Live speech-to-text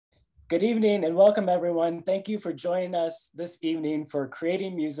Good evening and welcome everyone. Thank you for joining us this evening for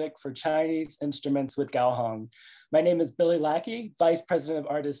Creating Music for Chinese Instruments with Gao Hong. My name is Billy Lackey, Vice President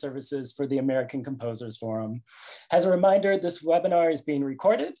of Artist Services for the American Composers Forum. As a reminder, this webinar is being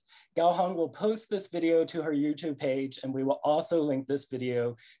recorded. Gao Hong will post this video to her YouTube page, and we will also link this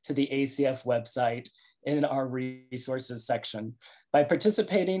video to the ACF website in our resources section. By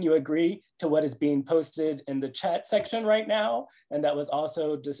participating, you agree to what is being posted in the chat section right now, and that was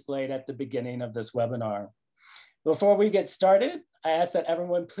also displayed at the beginning of this webinar. Before we get started, I ask that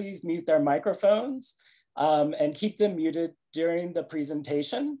everyone please mute their microphones and keep them muted during the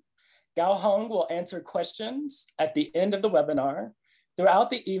presentation. Gao Hong will answer questions at the end of the webinar. Throughout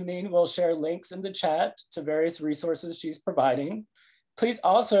the evening, we'll share links in the chat to various resources she's providing. Please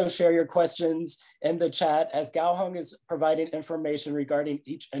also share your questions in the chat as Gao Hong is providing information regarding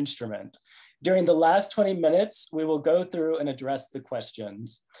each instrument. During the last 20 minutes, we will go through and address the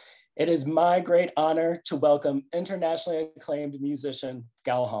questions. It is my great honor to welcome internationally acclaimed musician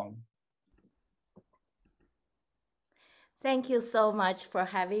Gao Hong. Thank you so much for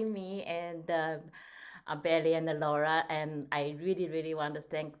having me and Belly and Laura. And I really want to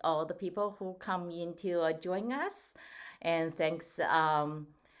thank all the people who come in to join us. And thanks the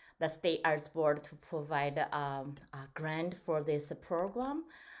State Arts Board to provide a grant for this program.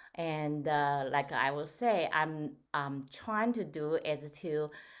 And like I will say, I'm trying to do is to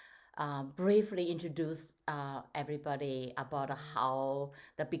briefly introduce everybody about how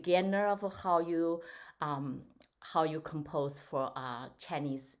the beginner of how you compose for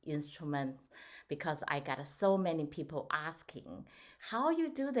Chinese instruments, because I got so many people asking how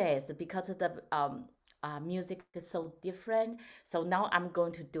you do this because of the music is so different. So now I'm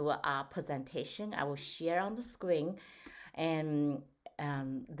going to do a presentation. I will share on the screen, and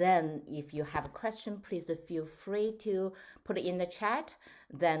then if you have a question, please feel free to put it in the chat.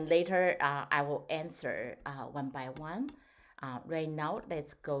 Then later I will answer one by one. Right now,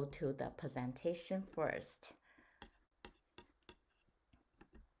 let's go to the presentation first.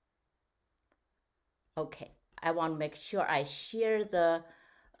 Okay, I want to make sure I share the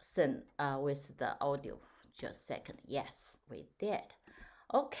thing with the audio. Just a second. Yes, we did.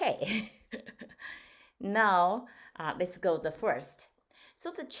 Okay. Now, let's go the first. So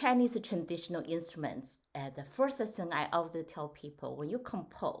the Chinese traditional instruments, the first thing I always tell people, when you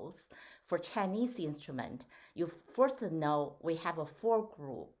compose for Chinese instrument, you first know we have 4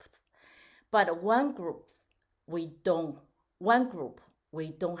 groups, but one group we don't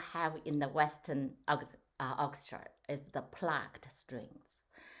have in the Western orchestra is the plucked strings,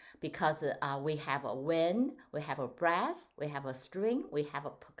 because we have a wind, we have a brass, we have a string, we have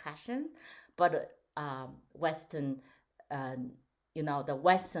a percussion, but Western, the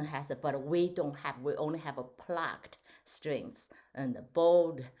Western has it, but we don't have. We only have a plucked strings and the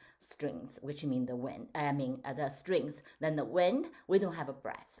bowed strings, which mean the wind. The strings. Then the wind, we don't have a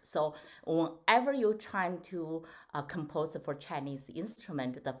brass. So whenever you're trying to compose for Chinese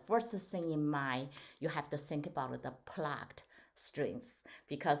instrument, the first thing in mind, you have to think about the plucked strings,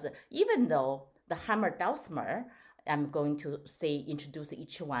 because even though the hammer dulcimer, I'm going to introduce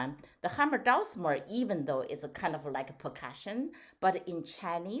each one. The hammer dulcimer, even though it's a kind of like a percussion, but in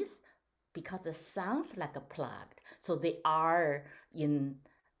Chinese, because it sounds like a plucked, so they are in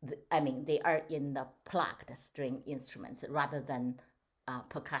the plucked string instruments rather than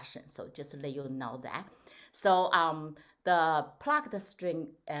percussion. So just to let you know that. So the plucked string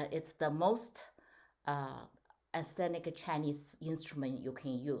is the most authentic Chinese instrument you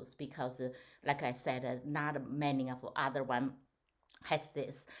can use, because like I said, not many of other one has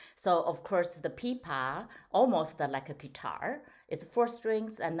this. So of course the pipa, almost like a guitar, it's 4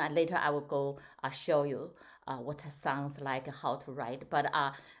 strings, and later I will go show you what it sounds like, how to write. But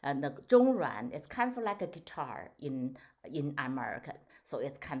and the zhongruan, it's kind of like a guitar in American. So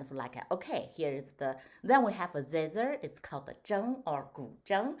it's kind of like okay, here is then we have a zither, it's called the zheng or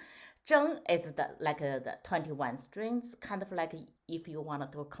guzheng. Zheng is the 21 strings, kind of like if you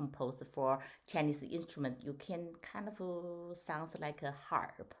wanted to compose for Chinese instrument, you can kind of sounds like a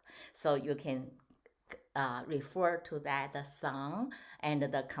harp. So you can refer to that the song and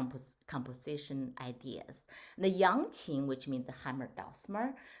the composition ideas. The yangqin, which means the hammer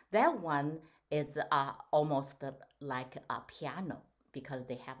dulcimer, that one is almost like a piano, because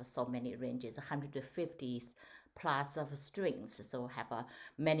they have so many ranges, 150 plus of strings. So have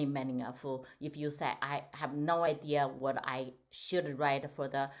many of, if you say I have no idea what I should write for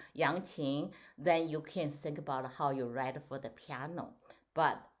the yangqin, then you can think about how you write for the piano.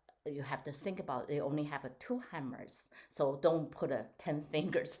 But you have to think about they only have 2 hammers, so don't put 10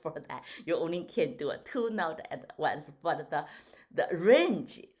 fingers for that. You only can do a 2 note at once. But the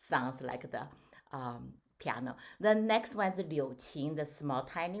range sounds like the piano. The next one is liu qing, the small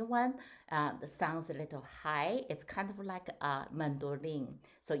tiny one. The sounds a little high. It's kind of like a mandolin.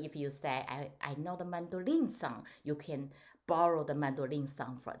 So if you say, I know the mandolin sound, you can borrow the mandolin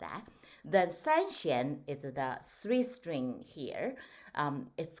sound for that. Then sanxian is the 3-string here.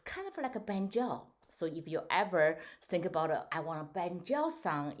 It's kind of like a banjo. So if you ever think about I want a banjo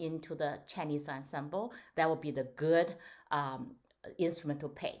sound into the Chinese ensemble, that would be the good instrument to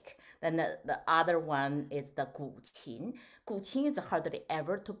pick. Then the other one is the guzheng. Guzheng is hardly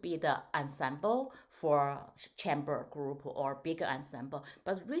ever to be the ensemble for chamber group or big ensemble,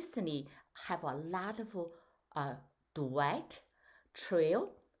 but recently have a lot of duet, trio,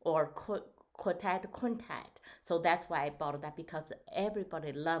 or quartet, quintet. So that's why I bought that, because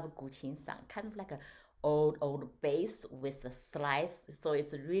everybody love guzheng sound, kind of like a old bass with a slice. So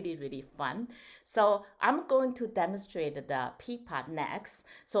it's really fun. So I'm going to demonstrate the pipa next.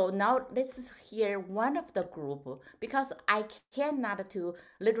 So now let's hear one of the group, because I cannot to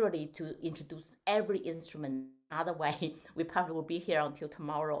literally to introduce every instrument. Otherwise, we probably will be here until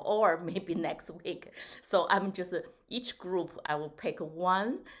tomorrow or maybe next week. So I'm just each group I will pick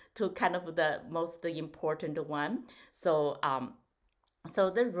one to kind of the most important one. So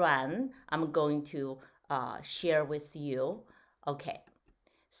so the run I'm going to share with you. Okay,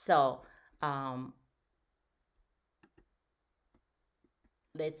 so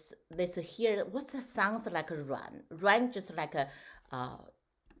let's hear what the sounds like a run. Run just like a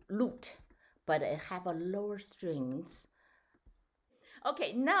lute, but it have a lower strings.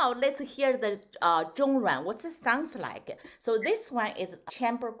 Okay, now let's hear the zhongruan. What it sounds like. So this one is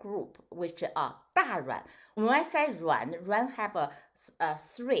chamber group, which 大软. When I say ruan, ruan have a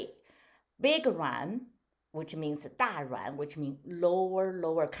 3. Big ruan, which means 大软, which means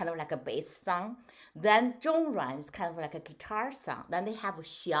lower, kind of like a bass sound. Then 中软 is kind of like a guitar sound. Then they have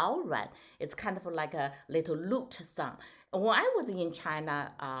小软, it's kind of like a little lute sound. When I was in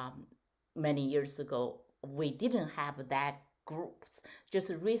China many years ago, we didn't have that groups.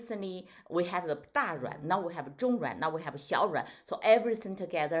 Just recently we have the 大软, now we have 中软, now we have 小软. So everything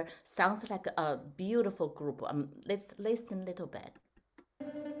together sounds like a beautiful group. Let's listen a little bit.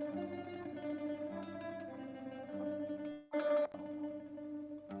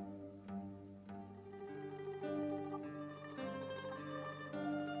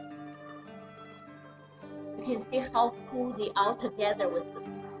 You can see how cool they all together with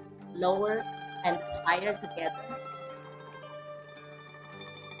lower and higher together.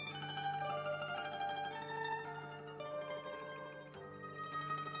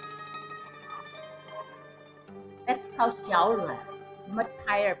 That's called 小软, much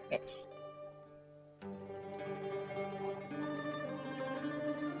higher pitch.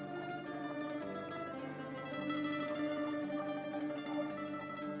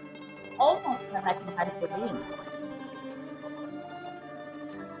 Almost like a mandolin.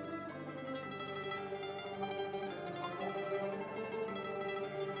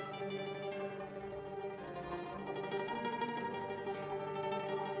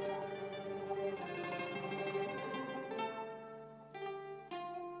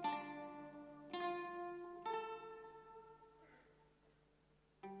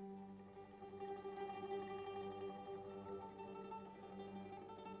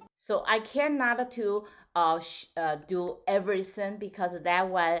 So I cannot to do everything, because that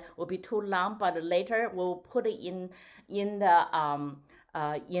one will be too long. But later we'll put it in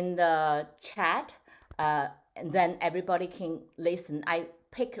the chat, and then everybody can listen. I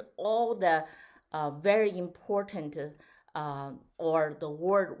pick all the very important or the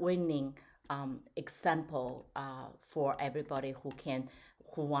word-winning example for everybody who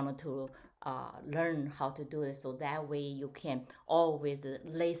wanted to learn how to do it, so that way you can always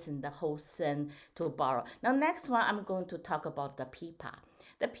listen the whole thing to borrow. Now next one I'm going to talk about the pipa.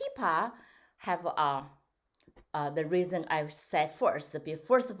 The pipa have the reason I said first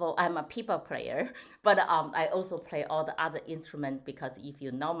of all, I'm a pipa player, but I also play all the other instruments, because if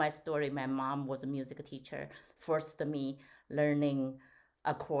you know my story, my mom was a music teacher, forced me learning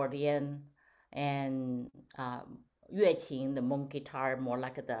accordion and 乐琴, the monk guitar, more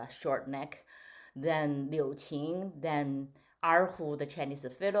like the short neck, then liu qing, then erhu, the Chinese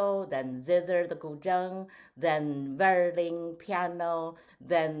fiddle, then zither, the guzheng, then violin, piano,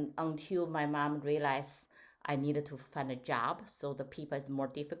 then until my mom realized I needed to find a job, so the pipa is more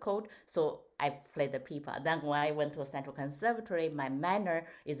difficult, so I played the pipa. Then when I went to a Central Conservatory, my minor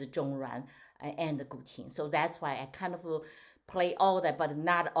is zhongruan and the guzheng, so that's why I kind of play all that, but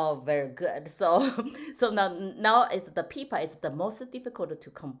not all very good. So now it's the pipa is the most difficult to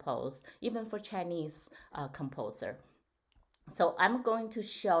compose, even for Chinese composer. So I'm going to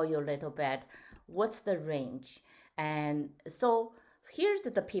show you a little bit what's the range. And so here's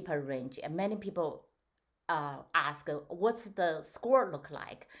the Pipa range. And many people ask, what's the score look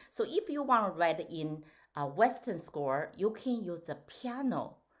like? So if you want to write in a Western score, you can use the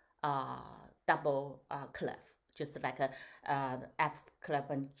piano uh, double clef, just like a F clef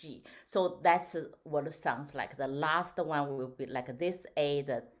and G. So that's what it sounds like. The last one will be like this A,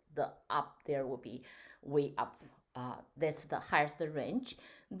 the up there will be way up. That's the highest range.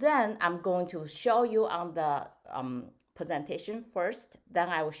 Then I'm going to show you on the presentation first. Then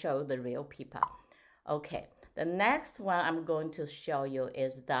I will show you the real Pipa. Okay, the next one I'm going to show you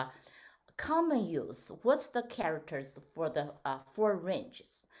is the common use. What's the characters for the four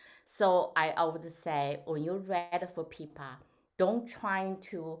ranges? So I would say when you write for Pipa, don't try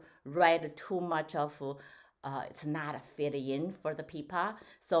to write too much of it's not fit in for the Pipa.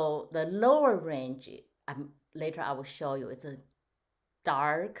 So the lower range, later I will show you, it's a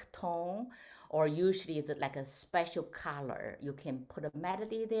dark tone, or usually it's like a special color. You can put a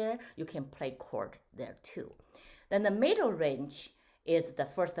melody there, you can play chord there too. Then the middle range is the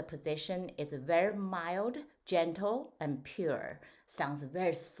first position. It's very mild, gentle, and pure. Sounds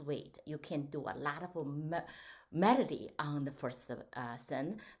very sweet. You can do a lot of melody on the first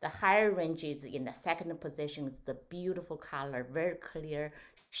scene. The higher range is in the second position. It's the beautiful color, very clear,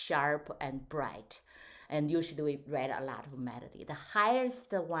 sharp, and bright. And usually we write a lot of melody. The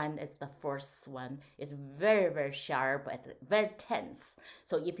highest one is the first one. It's very, very sharp and very tense.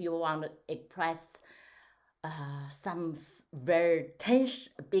 So if you want to express some very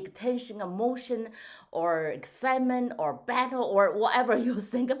big tension, emotion, or excitement, or battle, or whatever you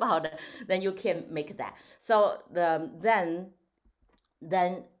think about it, then you can make that. So then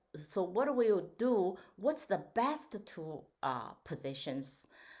so what will you do? What's the best two positions?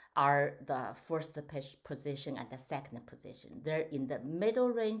 Are the first position and the second position. They're in the middle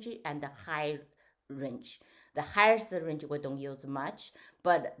range and the high range. The highest range we don't use much,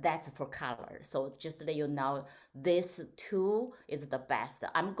 but that's for color. So just to let you know, this two is the best.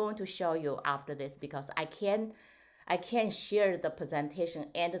 I'm going to show you after this because I can't share the presentation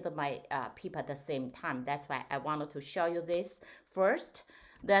and my Pipa at the same time. That's why I wanted to show you this first.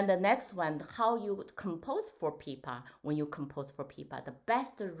 Then the next one, how you compose for Pipa. When you compose for Pipa, the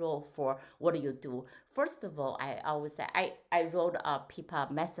best rule for what do you do? First of all, I always say, I wrote a Pipa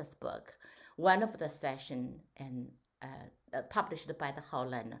methods book, one of the session, and published by the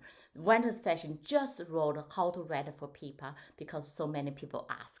Holland. One of the session just wrote how to write for Pipa because so many people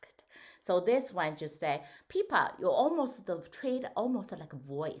asked. So this one just say, Pipa, you almost treat almost like a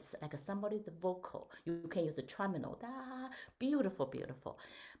voice, like somebody's vocal. You can use a tremolo, beautiful, beautiful.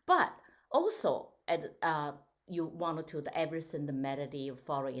 But also, you want to do everything, the melody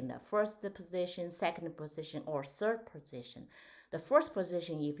follow in the first position, second position, or third position. The first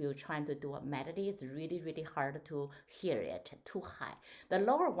position, if you're trying to do a melody, it's really, really hard to hear it too high. The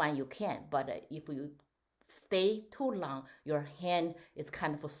lower one you can, but if you stay too long, your hand is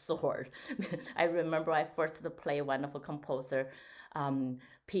kind of sore. I remember I first played one of a composer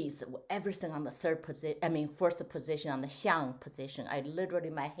piece, everything on the third position, first position on the xiang position. I literally,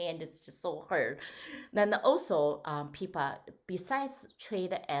 my hand is just so hurt. Then also, Pipa, besides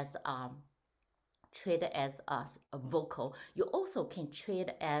trade as a vocal, you also can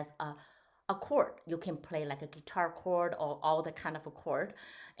trade as a chord. You can play like a guitar chord or all the kind of a chord,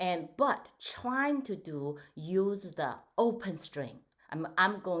 but trying to use the open string.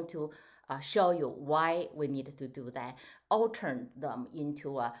 I'm going to show you why we need to do that. Alternate them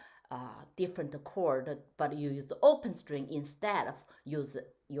into a different chord, but you use the open string instead of use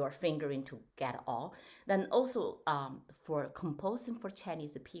your fingering to get all. Then also for composing for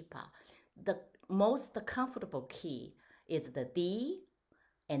Chinese Pipa, the most comfortable key is the D,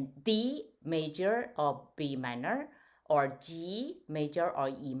 and D major or B minor, or G major or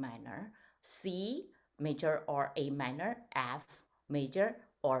E minor, C major or A minor, F major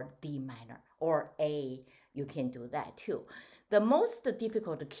or D minor, or A. You can do that too. The most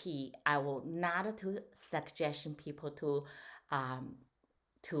difficult key, I will not to suggest people to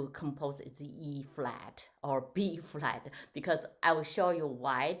compose is E flat or B flat, because I will show you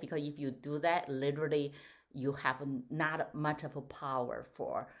why. Because if you do that, literally you have not much of a power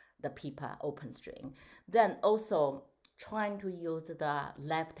for the Pipa open string. Then also trying to use the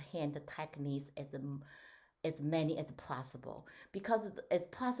left hand techniques as many as possible, because as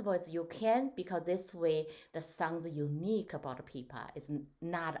possible as you can, because this way the sounds unique about Pipa is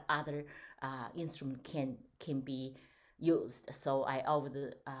not other instrument can be used. So I always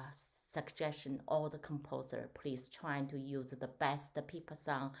suggestion, all the composer, please try to use the best Pipa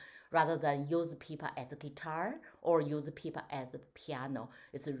sound rather than use Pipa as a guitar or use Pipa as a piano.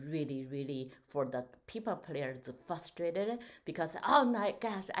 It's really, really, for the Pipa players, frustrated because, oh my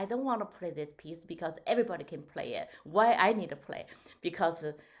gosh, I don't want to play this piece because everybody can play it. Why I need to play? Because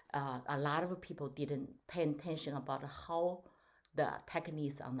a lot of people didn't pay attention about how the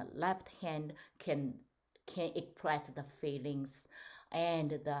techniques on the left hand can express the feelings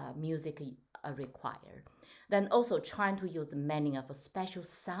and the music required. Then also trying to use many of special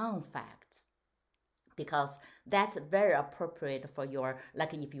sound effects because that's very appropriate for your,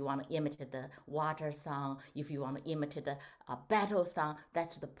 like if you want to imitate the water sound, if you want to imitate the battle sound,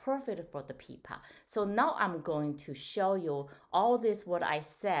 that's the perfect for the pipa. So now I'm going to show you all this what I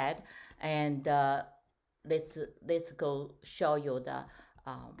said, and let's go show you the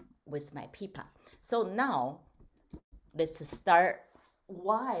with my pipa. So now let's start.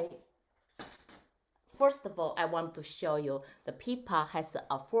 Why? First of all, I want to show you the pipa has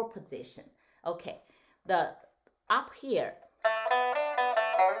a 4 position. Okay, the up here,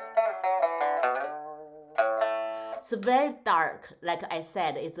 it's very dark. Like I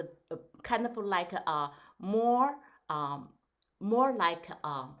said, it's a kind of like a more like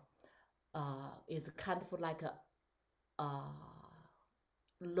is kind of like a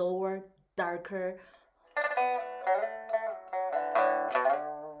lower, darker.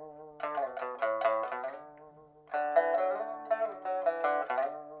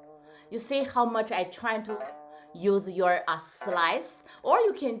 You see how much I try to use your slice, or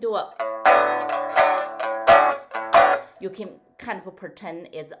you can do a, you can kind of pretend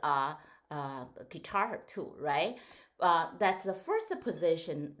it's a guitar too, right? That's the first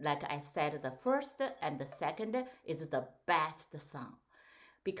position. Like I said, the first and the second is the best song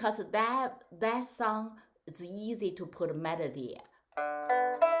because that song is easy to put melody.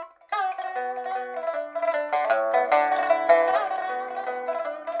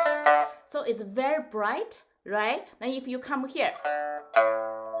 So it's very bright, right? Then if you come here,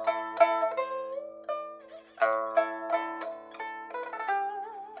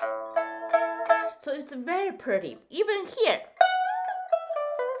 so it's very pretty. Even here,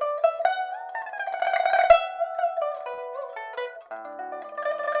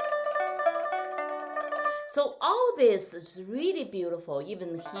 so all this is really beautiful,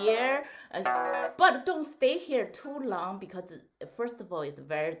 even here, but don't stay here too long because first of all, it's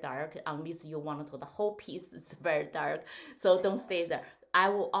very dark, unless you want to, the whole piece is very dark, so don't stay there. I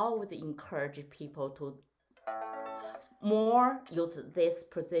will always encourage people to more use this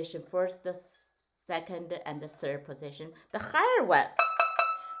position, first, the second, and the third position. The higher one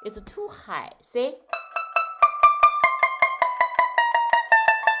is too high, see?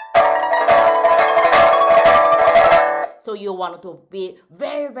 So you want to be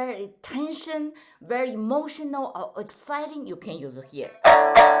very, very tension, very emotional or exciting, you can use it here.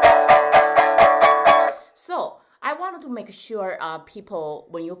 So I wanted to make sure people,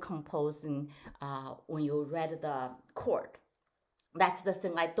 when you're composing, when you read the chord, that's the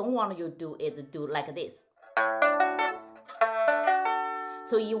thing I don't want you to do is do like this.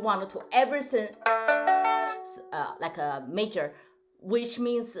 So you want to everything like a major, which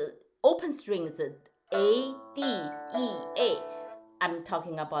means open strings, A, D, E, A. I'm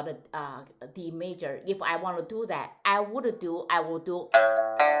talking about D major. If I want to do that, I will do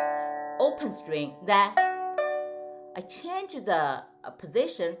open string. Then I change the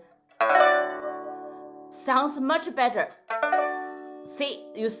position. Sounds much better. See,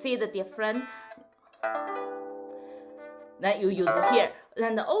 you see the difference? Then you use it here.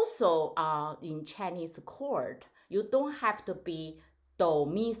 And also in Chinese chord, you don't have to be do,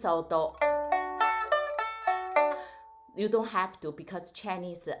 mi, so, do. You don't have to, because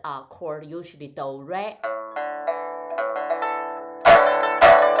Chinese chord usually do, re.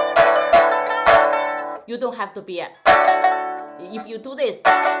 You don't have to be if you do this,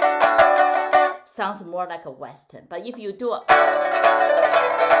 sounds more like a Western. But if you do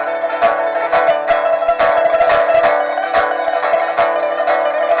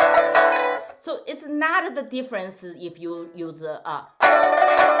so it's not the difference if you use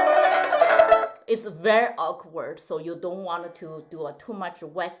it's very awkward, so you don't want to do too much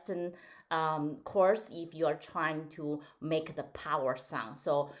Western chords if you are trying to make the power sound.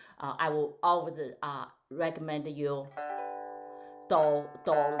 So I will always recommend you do,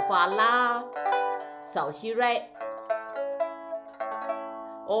 fa, la, so, si, re,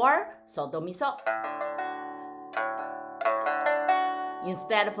 or so, do, mi, so.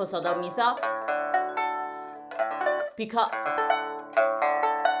 Instead of so, do, mi, so, because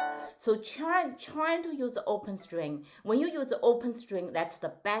So trying to use the open string. When you use the open string, that's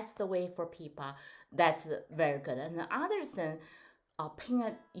the best way for pipa. That's very good. And the other thing,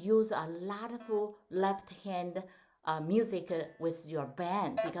 use a lot of left hand music with your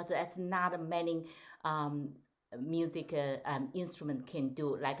band, because that's not many music instrument can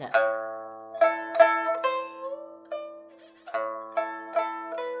do, like a.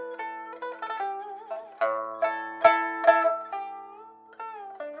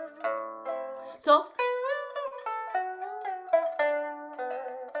 So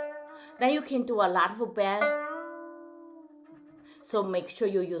then you can do a lot of band. So make sure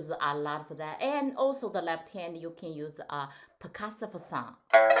you use a lot of that. And also the left hand, you can use a percussive sound.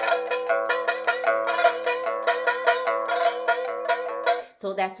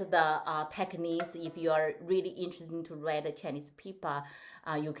 So that's the techniques. If you are really interested to read the Chinese pipa,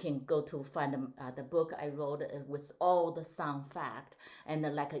 you can go to find the book I wrote with all the sound fact, and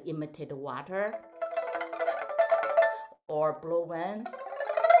like imitate water, or blow wind,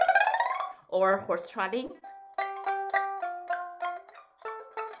 or horse trotting.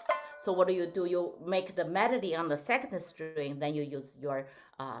 So what do? You make the melody on the second string, then you use your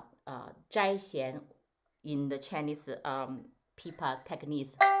zhai xian in the Chinese pipa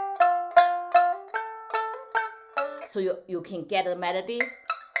techniques. So you can get the melody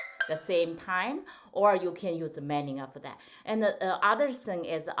the same time, or you can use many of that. And the other thing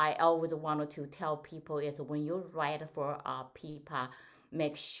is, I always wanted to tell people is, when you write for a pipa,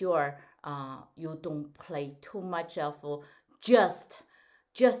 make sure you don't play too much of just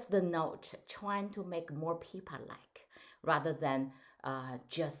the note, trying to make more pipa like, rather than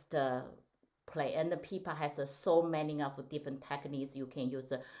just play. And the pipa has so many of different techniques. You can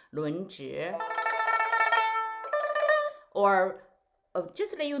use 轮指, or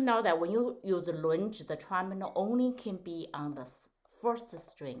just let you know that when you use 轮指, the tremolo only can be on the first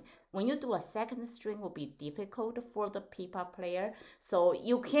string. When you do a second string, it will be difficult for the pipa player. So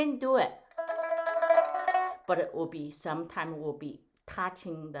you can do it, but it will be sometimes will be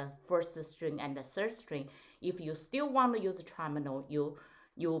touching the first string and the third string. If you still want to use the tremolo,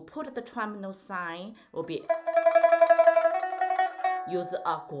 you put the tremolo sign, will be use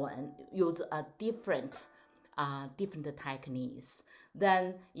a guan, use a different techniques.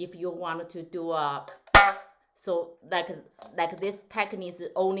 Then if you want to do a, so like this techniques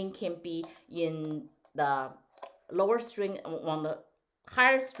only can be in the lower string. On the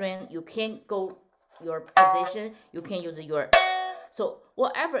higher string, you can't go your position, you can use your, so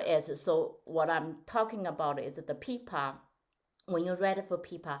whatever is. So what I'm talking about is the pipa. When you're ready for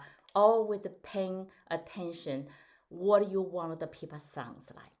pipa, always paying attention. What do you want the pipa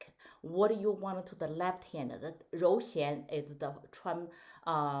sounds like? What do you want to the left hand? The 柔弦 is the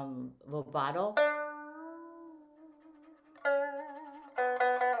vibrato.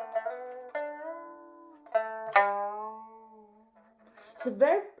 It's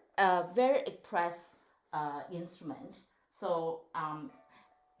a very express instrument. So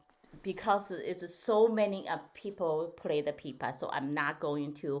because it's so many people play the pipa, so I'm not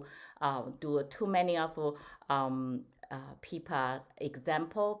going to do too many of pipa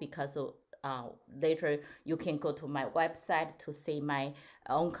example, because later you can go to my website to see my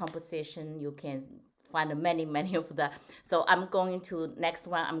own composition. You can find many of that. So I'm going to next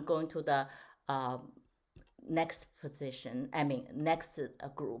one. I'm going to the next position. I mean next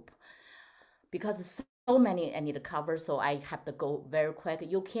group, because so many I need to cover, so I have to go very quick.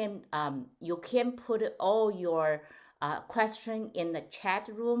 You can put all your question in the chat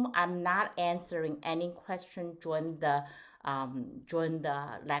room. I'm not answering any question during the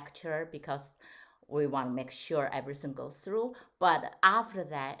lecture, because we want to make sure everything goes through. But after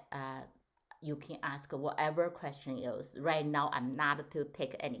that, you can ask whatever question is. Right now, I'm not to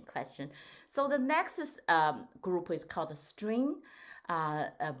take any question. So the next group is called string,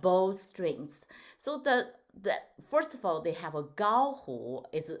 bow strings. So the first of all, they have a Gao Hong,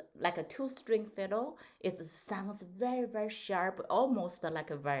 is like a 2-string fiddle. It sounds very sharp, almost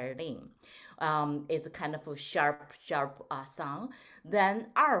like a violin. It's kind of a sharp sound. Then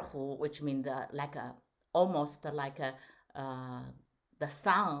erhu, which means like a almost like a the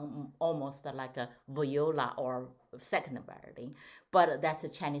sound almost like a viola or second violin, but that's a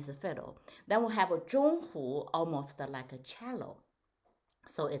Chinese fiddle. Then we have a zhonghu, almost like a cello.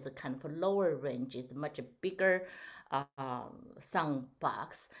 So it's a kind of a lower range, it's much bigger sound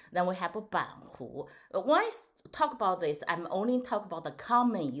box. Then we have a banhu. When I talk about this, I'm only talk about the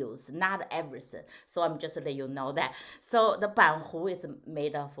common use, not everything. So I'm just let you know that. So the banhu is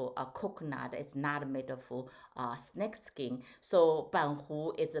made of a coconut. It's not made of snake skin. So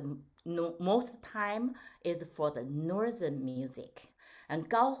banhu is most time is for the northern music. And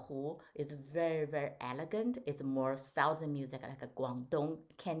Gaohu is very, very elegant. It's more southern music, like a Guangdong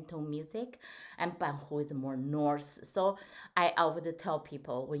Canton music, and Banhu is more north. So I always tell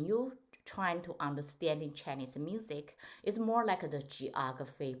people when you trying to understanding Chinese music, it's more like the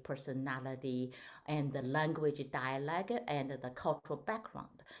geography, personality, and the language, dialect, and the cultural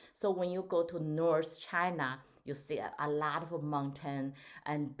background. So when you go to North China, you see a lot of mountain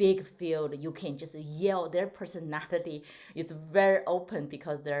and big field. You can just yell. Their personality is very open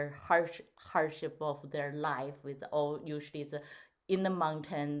because their hardship of their life is all usually is in the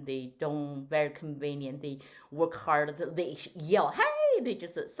mountain. They don't very convenient. They work hard. They yell, hey! They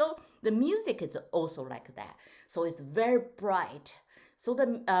just so the music is also like that. So it's very bright. So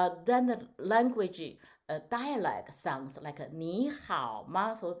then the language dialect sounds like 你好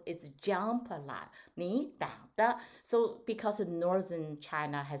吗? So it's jump a lot. 你打的. So because northern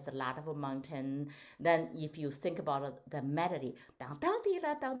China has a lot of mountain, then if you think about the melody, 当当滴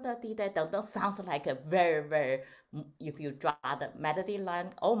啦当当滴答当当 sounds like a very, very, if you draw the melody line,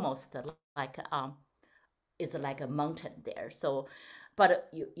 almost like it's like a mountain there. So, but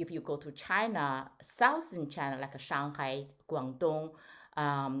if you go to China, southern China, like Shanghai, Guangdong,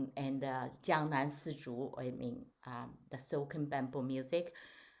 and Jiangnan, Sizhou, I mean, the silken bamboo music,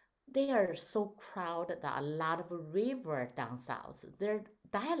 they are so crowded that a lot of river down south, their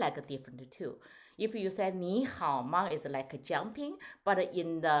dialect different too. If you say 你好吗, it's like jumping, but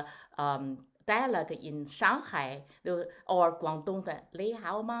in the dialect in Shanghai or Guangdong, 你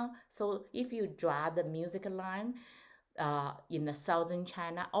好吗? So if you draw the music line in the southern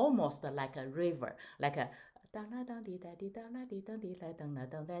China, almost like a river, like a so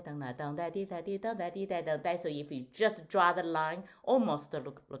if you just draw the line, almost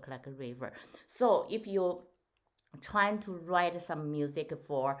look like a river. So if you trying to write some music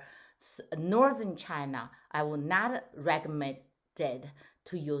for northern China, I will not recommend it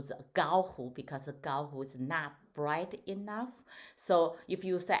to use Gaohu because Gaohu is not bright enough. So if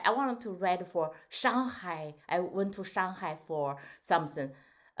you say, I want to write for Shanghai, I went to Shanghai for something,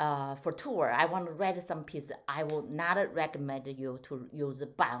 for tour, I want to write some piece, I will not recommend you to use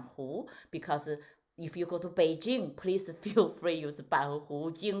Banhu because if you go to Beijing, please feel free use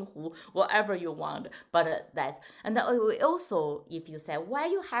Banhu, Jinghu, whatever you want. But that's, and also, if you say, why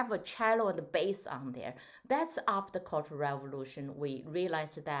you have a cello and bass on there, that's after Cultural Revolution. We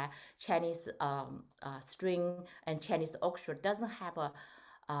realized that Chinese string and Chinese orchestra doesn't have a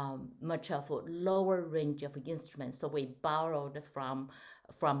much of a lower range of instruments. So we borrowed from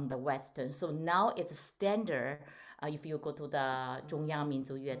the Western. So now it's standard. If you go to the 中央民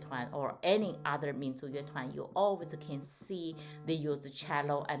族乐团 or any other 民族乐团, you always can see they use the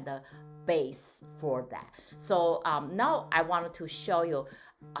cello and the bass for that. So now I wanted to show you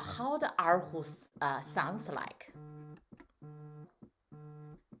how the erhu sounds like.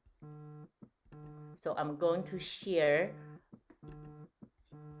 So I'm going to share.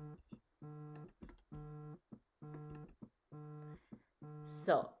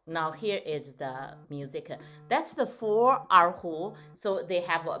 So now here is the music. That's the 4 erhu. So they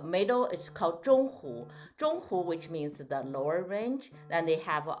have a middle, it's called 中胡. 中胡, which means the lower range. Then they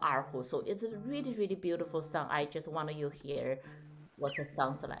have erhu. So it's a really, really beautiful song. I just want you to hear what it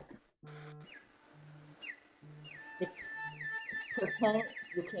sounds like. Pretend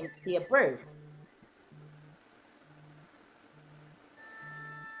you can see a bird.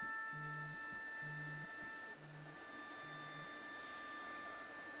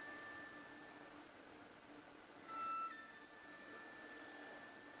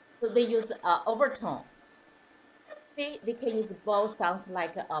 So they use overtone. See, they can use both sounds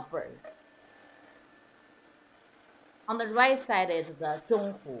like a bird. On the right side is the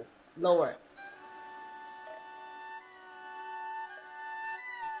中胡, lower.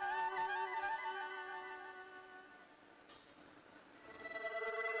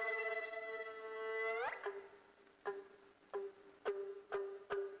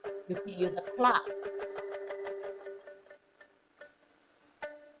 You can use a clock.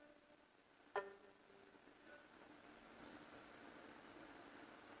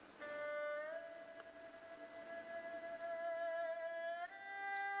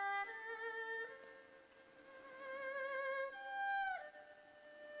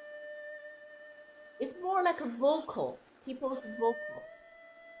 It's more like a vocal, people's vocal.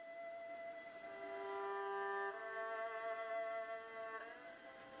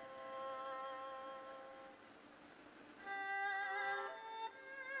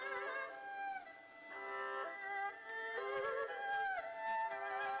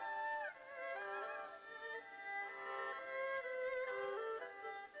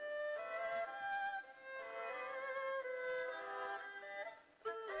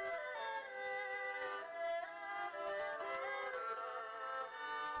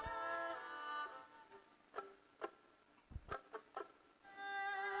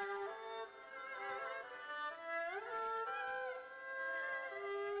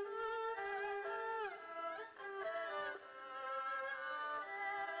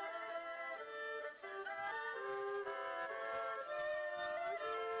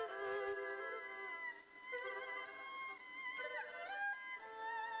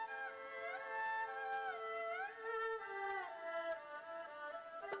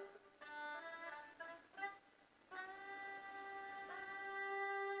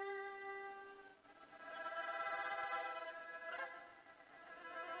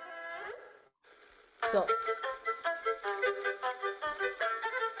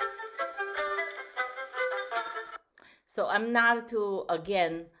 So I'm not to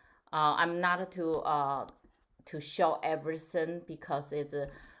again, I'm not to show everything because it's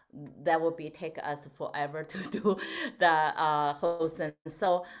that would be take us forever to do the whole thing.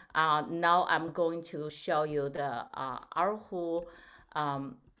 So now I'm going to show you the erhu.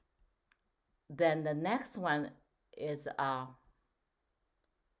 Um, then the next one is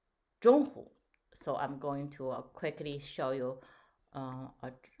zhonghu. So I'm going to quickly show you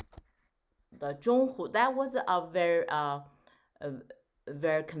the zhonghu. That was a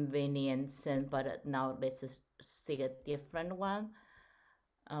very convenient thing, but now let's see a different one.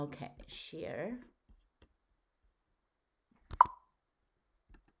 Okay, share.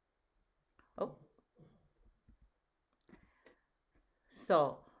 Oh,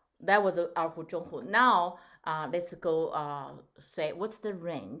 so that was erhu zhonghu. Now let's go say what's the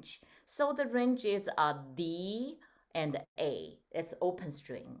range. So the range is D and A. It's open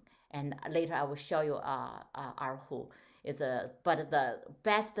string, and later I will show you erhu is but the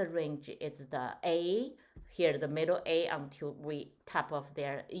best range is the A. Here the middle A until we top of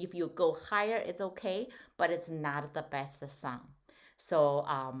there. If you go higher, it's okay, but it's not the best sound. So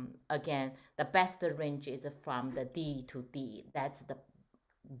again, the best range is from the D to D. That's the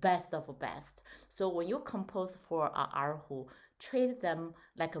best of best. So when you compose for erhu, treat them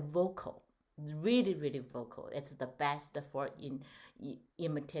like a vocal, really vocal. It's the best for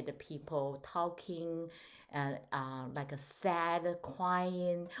imitate people talking and like a sad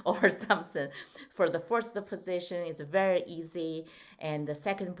crying or something. For the first position, it's very easy, and the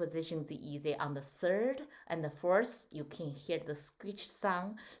second position is easy. On the third and the fourth, you can hear the screech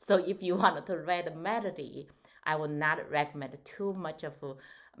sound. So if you want to write a melody, I would not recommend too much of a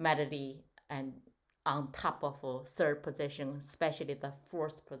melody and on top of a third position, especially the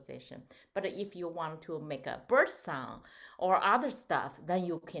fourth position. But if you want to make a bird sound or other stuff, then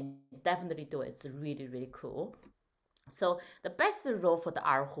you can definitely do it. It's really cool. So the best role for the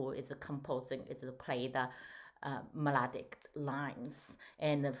erhu is composing, is to play the melodic lines.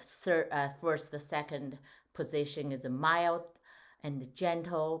 And the first, the second position is mild and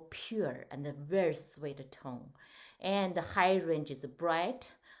gentle, pure, and a very sweet tone. And the high range is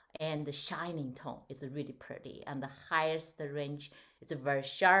bright, and the shining tone is really pretty. And the highest range is very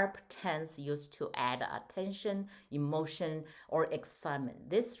sharp, tense, used to add attention, emotion, or excitement.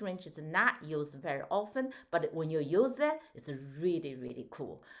 This range is not used very often, but when you use it, it's really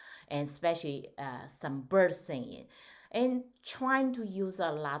cool. And especially some bird singing. And trying to use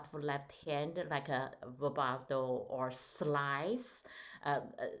a lot of left hand, like a vibrato or slice.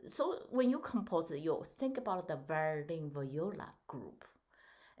 So when you compose, you think about the violin viola group.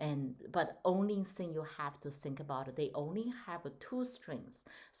 But only thing you have to think about, they only have two strings.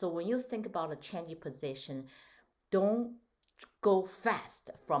 So when you think about a changing position, don't go fast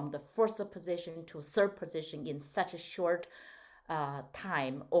from the first position to third position in such a short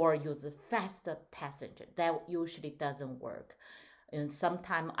time, or use a fast passage. That usually doesn't work. And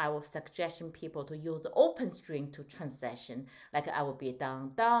sometimes I will suggest people to use open string to transition. Like I will be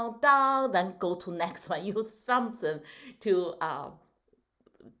down, then go to next one. Use something to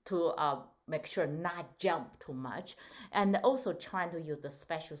make sure not jump too much, and also trying to use the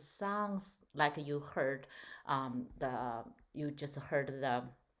special sounds like you heard you just heard the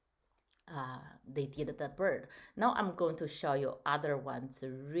they did the bird. Now I'm going to show you other ones,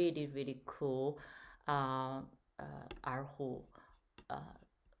 really cool erhu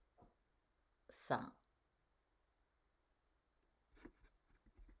sound.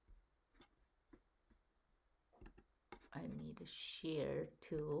 I need to share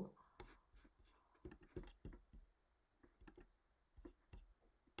too.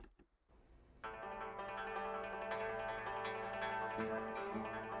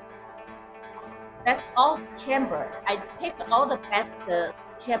 That's all chamber. I picked all the best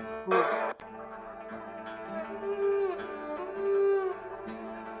chamber group.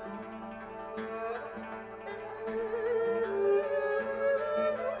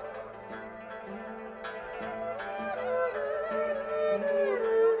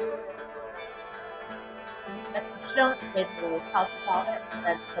 Sure, we will talk about it.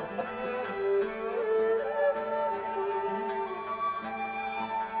 That's the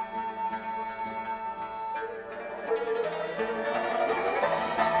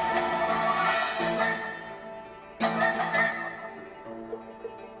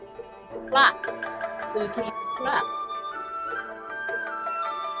clock. So you can use clock.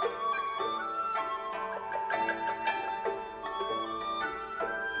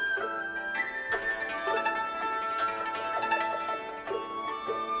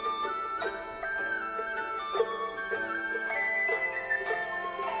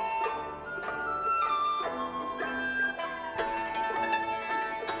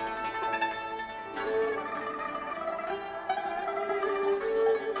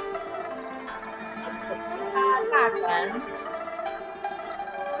 hard one.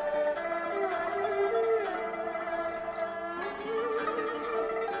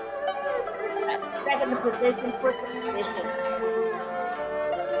 Second position, first position.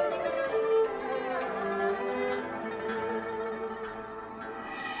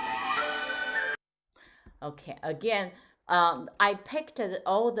 Okay, again, I picked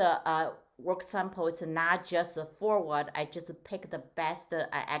all the work samples, not just the forward. I just picked the best,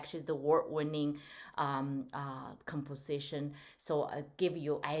 actually the award-winning composition. So I give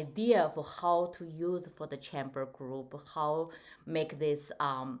you idea of how to use for the chamber group, how make this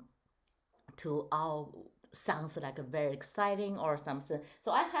to all sounds like very exciting or something.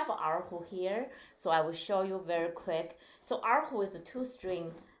 So I have erhu here, so I will show you very quick. So erhu is a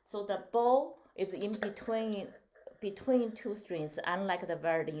 2-string, so the bow is in between 2 strings. Unlike the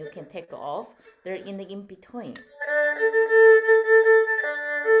violin, you can take off. They're in the in between.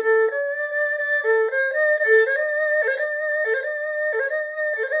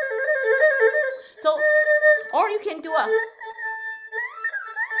 So, or you can do a.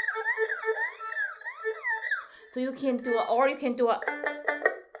 So you can do, or you can do a.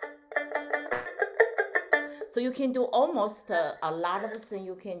 So you can do almost a lot of things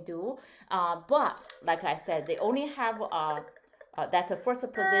you can do, but like I said, they only have that's the first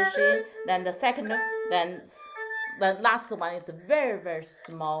position. Then the second, then the last one is a very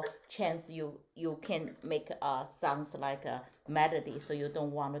small chance you can make sounds like a melody. So you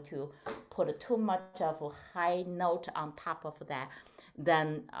don't want to put too much of a high note on top of that.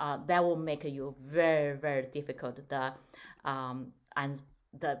 Then that will make you very difficult. And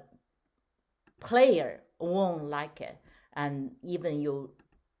the player won't like it, and even you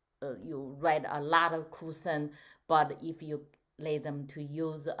write a lot of guzheng, but if you let them to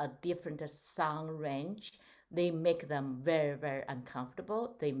use a different sound range, they make them very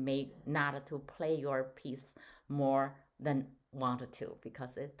uncomfortable. They may not to play your piece more than wanted to because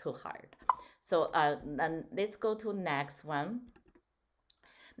it's too hard. So then let's go to next one.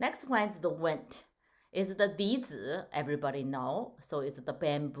 Next one is the wind. Is the dizi, everybody know. So it's the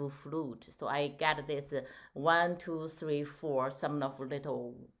bamboo flute. So I got this 1, 2, 3, 4, some of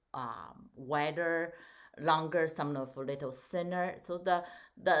little wider, longer, some of little thinner. So the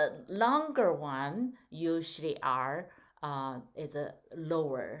longer one usually are is a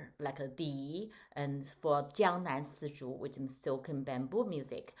lower, like a D, and for Jiangnan Sizhu, which is silken bamboo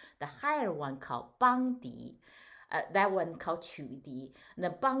music, the higher one called bangdi. That one called Qudi. The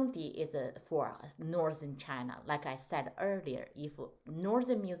Bangdi is for northern China. Like I said earlier, if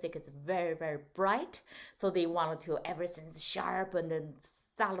northern music is very bright, so they want to everything's sharp and then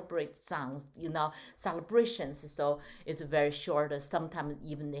celebrate songs, celebrations. So it's very short. Sometimes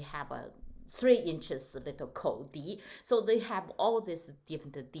even they have a 3 inches little kodi. So they have all these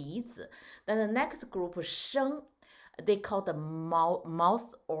different Ds. Then the next group, Sheng, they call the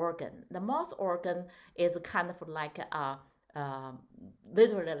mouth organ. The mouth organ is kind of like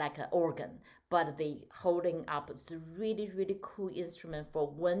literally like an organ, but they holding up. It's a really cool instrument for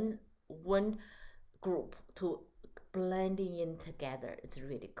one group to blending in together. It's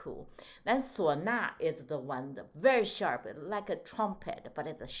really cool. Then suona is the one very sharp, like a trumpet, but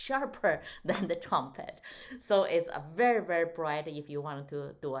it's sharper than the trumpet. So it's a very bright if you want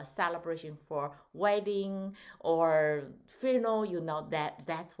to do a celebration for wedding or funeral,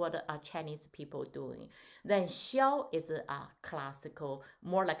 that's what Chinese people doing. Then xiao is a classical,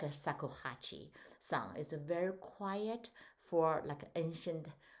 more like a shakuhachi song. It's very quiet for like ancient,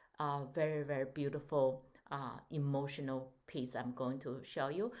 very beautiful emotional piece I'm going to show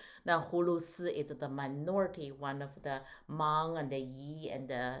you. Now, Hulusi is the minority, one of the Hmong and the Yi and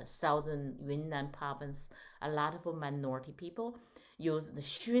the southern Yunnan province. A lot of minority people use the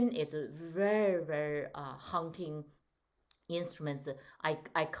Xun. Is a very haunting instruments.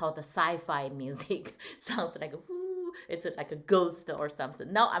 I call the sci-fi music. Sounds like whoo, it's like a ghost or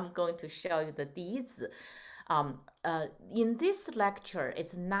something. Now I'm going to show you the dizi. In this lecture,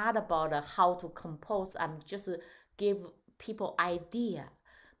 it's not about how to compose. I'm just give people idea.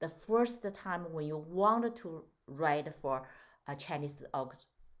 The first time when you want to write for a Chinese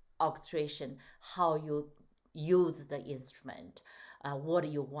orchestration, how you use the instrument, what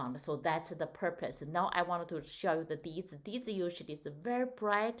you want. So that's the purpose. Now I wanted to show you the dizi. Dizi usually is very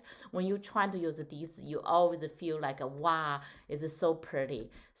bright. When you try to use the dizi, you always feel like, wow, it's so pretty.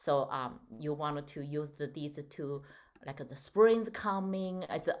 So you wanted to use the dizi to, like the spring's coming.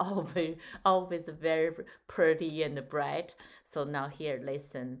 It's always very pretty and bright. So now here,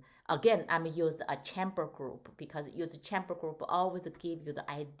 listen. Again, I'm using a chamber group because use a chamber group always give you the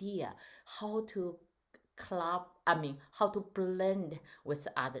idea how to how to blend with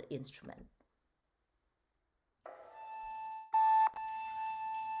other instrument.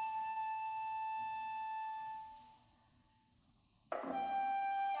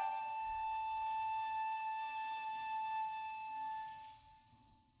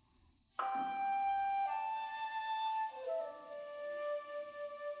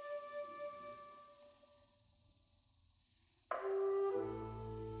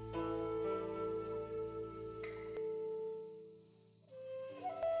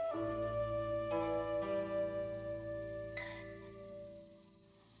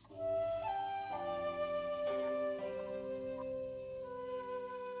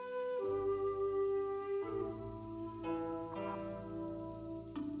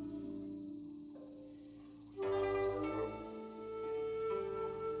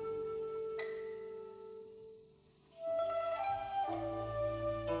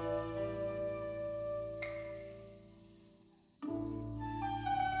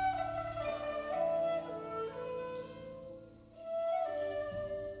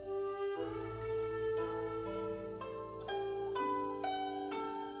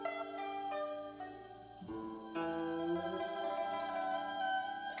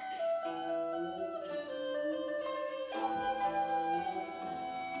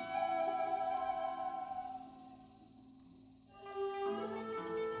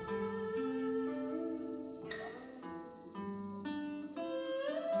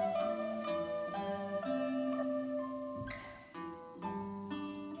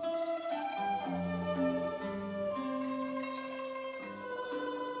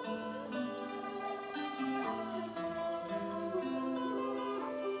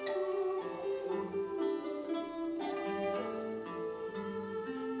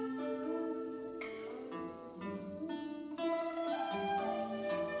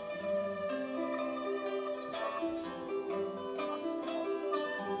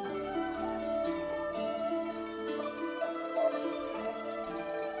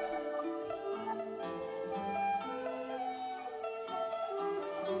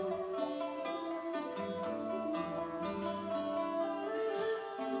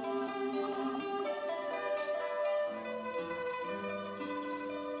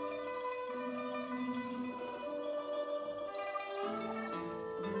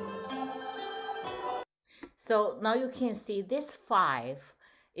 So now you can see this five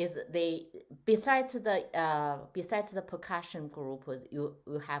is the besides the percussion group, you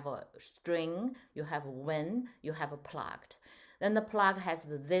have a string, you have wind, you have a plucked. Then the plug has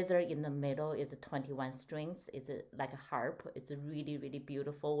the zither in the middle. It's 21 strings. It's like a harp. It's really, really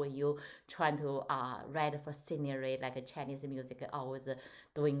beautiful when you trying to write for scenery, like a Chinese music, always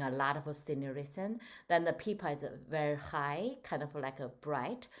doing a lot of sceneration. Then the pipa is very high, kind of like a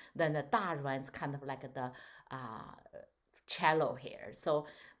bright. Then the da runs kind of like the cello here. So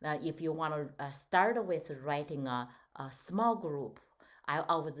if you want to start with writing a small group, I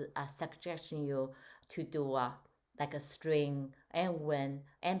always suggest you to do like a string and wind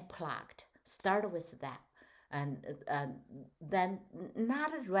and plucked. Start with that. And then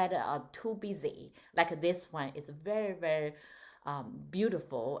not write too busy. Like this one is very, very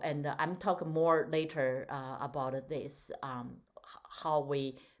beautiful. And I'm talking more later about this, how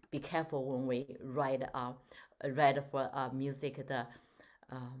we be careful when we write for music.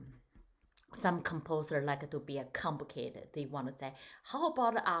 Um, some composer like to be complicated. They want to say, how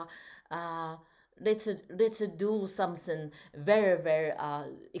about let's do something very, very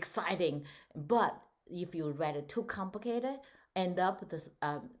exciting. But if you write it too complicated, end up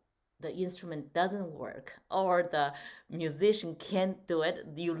the instrument doesn't work or the musician can't do it.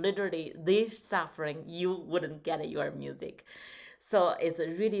 You literally, they suffering, you wouldn't get your music. So it's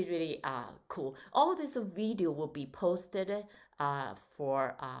really, really cool. All this video will be posted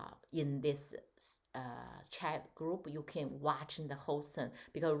for in this chat group. You can watch the whole thing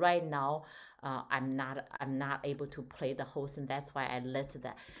because right now I'm not able to play the whole thing. That's why I listed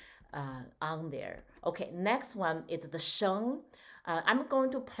that on there. Okay, next one is the sheng. I'm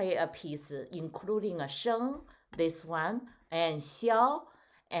going to play a piece including a sheng, this one, and xiao,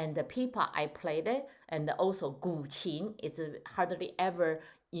 and the pipa I played it, and also guzheng is hardly ever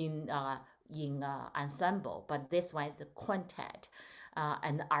in ensemble, but this one is a quintet,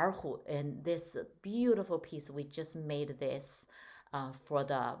 and erhu, and this beautiful piece we just made this for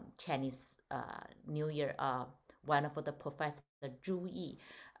the Chinese New Year. One of the professor Zhu Yi,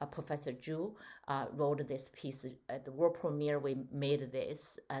 Professor Zhu, wrote this piece at the world premiere. We made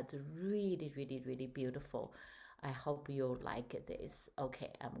this. It's really, really, really beautiful. I hope you like this. Okay,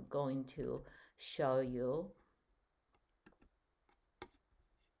 I'm going to show you.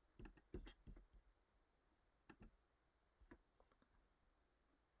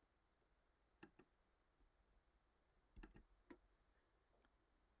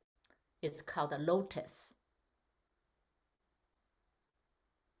 It's called a lotus.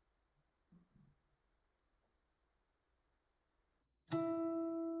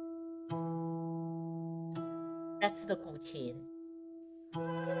 That's the guzheng.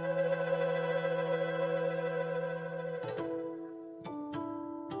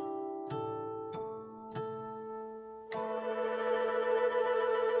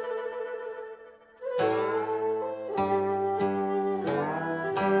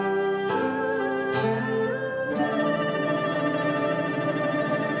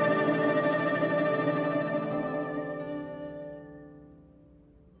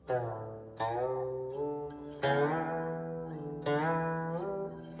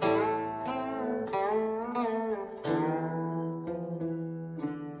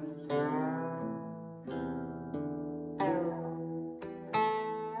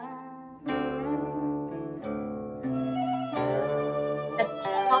 That's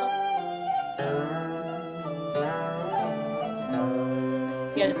how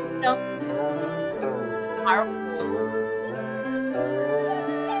you're so powerful.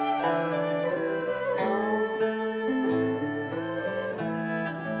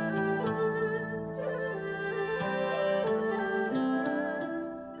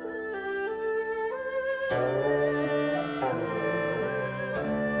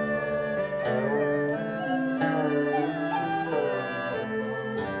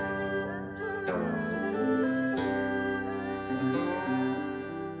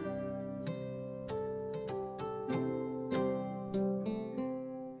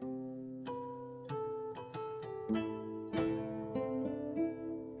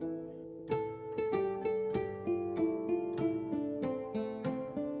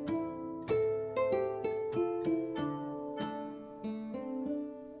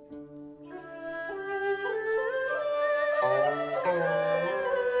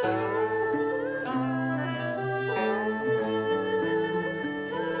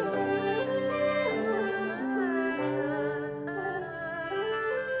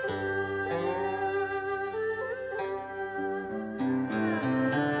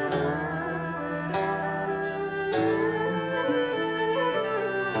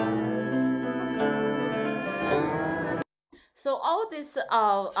 So all these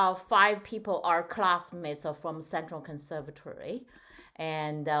five people are classmates from Central Conservatory,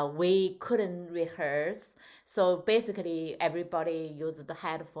 and we couldn't rehearse. So basically, everybody used the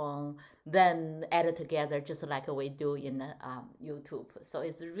headphone, then edit together, just like we do in YouTube. So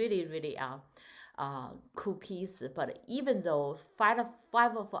it's really, really cool piece. But even though five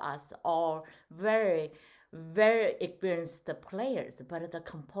of us are very very experienced players, but the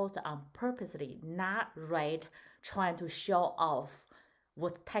composer on purposely not right trying to show off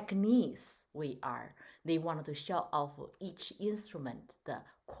what techniques we are. They wanted to show off each instrument, the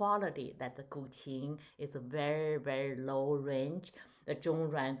quality that the guzheng is a very, very low range. The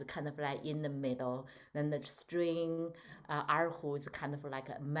zhongran is kind of like in the middle. Then the string erhu is kind of like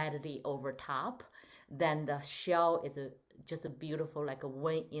a melody over top. Then the shell is just a beautiful like a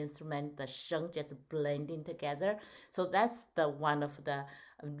wind instrument, the sheng just blending together. So that's the one of the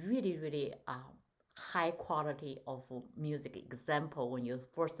really, really high quality of music example when you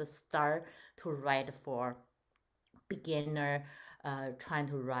first start to write for beginner trying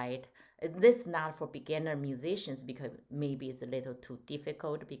to write. This is not for beginner musicians because maybe it's a little too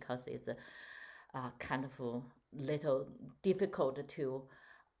difficult because it's kind of a little difficult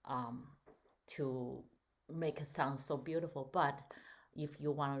to make it sound so beautiful. But if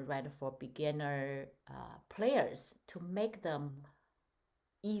you want to write for beginner players to make them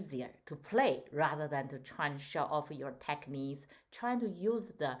easier to play rather than to try and show off your techniques, trying to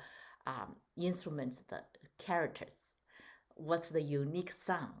use the instruments, the characters, what's the unique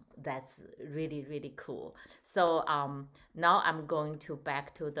sound. That's really, really cool. So now I'm going to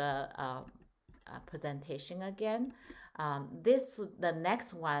back to the presentation again. The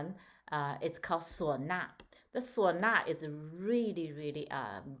next one is called suona. The suona is really, really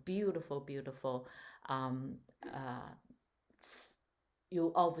beautiful, beautiful.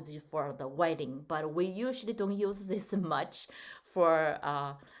 You obviously for the wedding, but we usually don't use this much for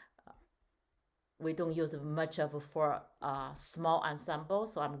we don't use much of for small ensemble.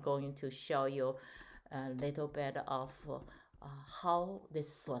 So I'm going to show you a little bit of how this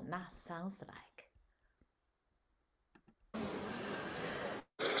suona sounds like.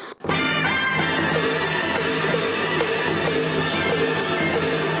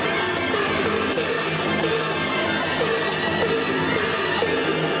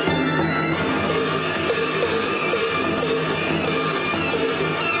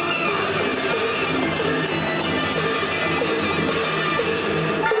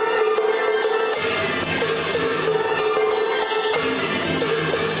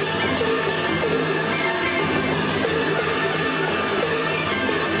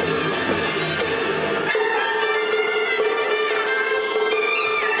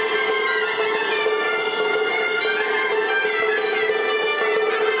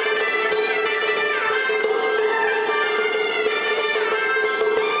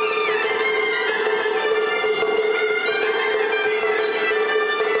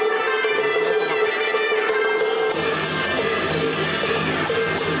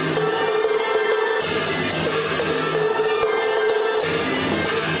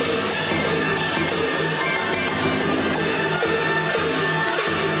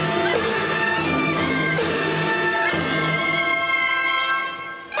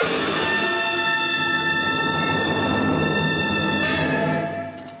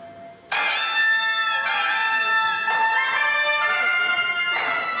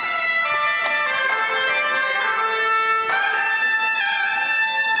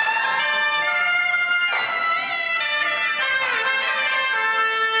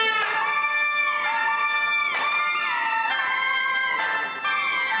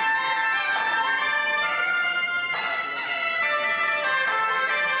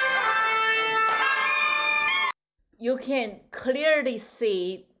 you can clearly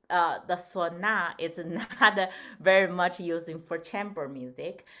see the sona is not very much using for chamber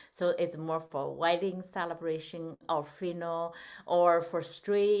music. So it's more for wedding celebration or funeral or for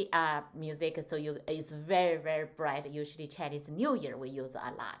street music. So it's very, very bright. Usually Chinese New Year we use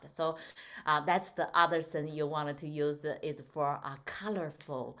a lot. So that's the other thing you wanted to use is for a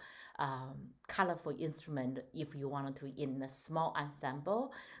colorful instrument. If you wanted to in a small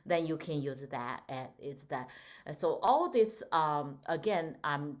ensemble, then you can use that. Is that so? All this again,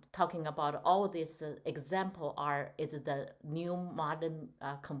 I'm talking about all this example are is the new modern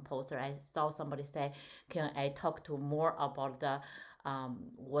composer. I saw somebody say, "Can I talk to more about the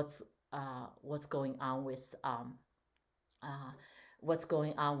what's going on with uh, what's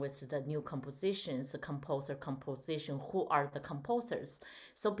going on with the new compositions, the composition, who are the composers?"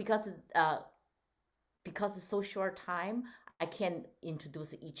 So because it's so short time, I can't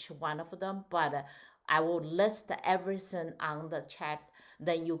introduce each one of them, but I will list everything on the chat.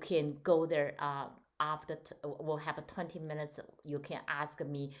 Then you can go there after we'll have a 20 minutes. You can ask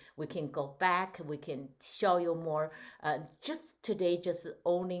me. We can go back. We can show you more. Just today, just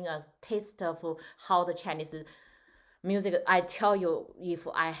owning a taste of how the Chinese music. I tell you, if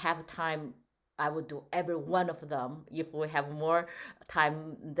I have time, I will do every one of them. If we have more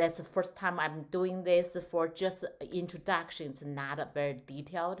time, that's the first time I'm doing this for just introduction. It's not very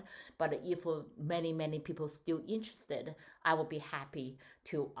detailed, but if many people still interested, I will be happy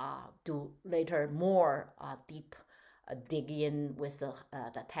to do later more deep dig in with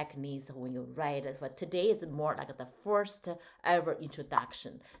the techniques when you write it. But today is more like the first ever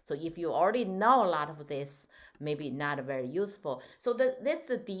introduction. So if you already know a lot of this, maybe not very useful. So this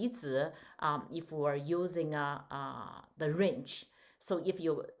dizi, if we're using the range. So if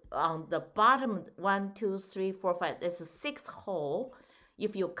you on the bottom 1, 2, 3, 4, 5, there's a 6 hole.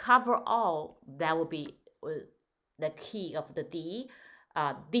 If you cover all, that will be the key of the D,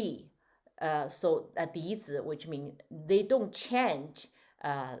 D. So dizi, which means they don't change.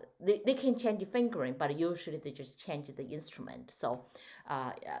 They can change the fingering, but usually they just change the instrument. So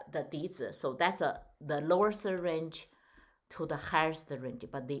the dizi, so that's the lowest range to the highest range,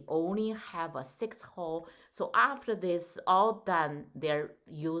 but they only have a 6 hole. So after this all done, they're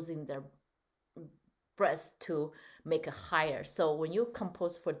using their breath to make it higher. So when you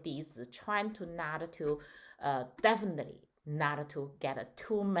compose for these, trying to not to definitely not to get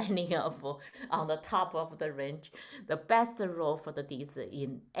too many of on the top of the range. The best role for the these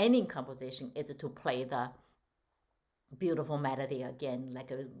in any composition is to play the beautiful melody again,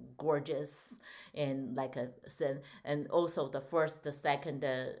 like a gorgeous and like a and also the first, the second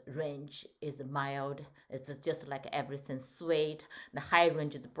range is mild. It's just like everything sweet. The high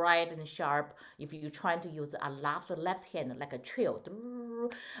range is bright and sharp. If you're trying to use a lot of left hand like a trill,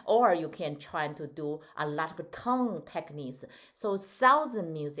 or you can try to do a lot of tone techniques. So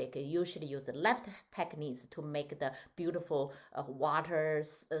southern music usually use left techniques to make the beautiful water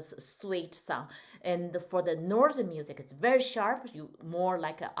sweet sound. And for the northern music, it's very sharp. You more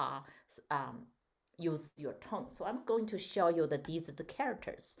like use your tongue. So I'm going to show you these are the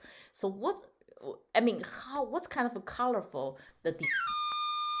characters. So what's kind of colorful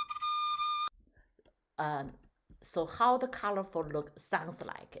so how the colorful look sounds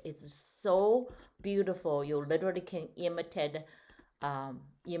like. It's so beautiful. You literally can imitate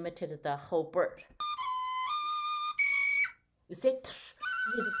the whole bird. You see, with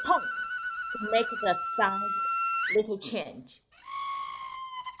the tongue to make the sound little change.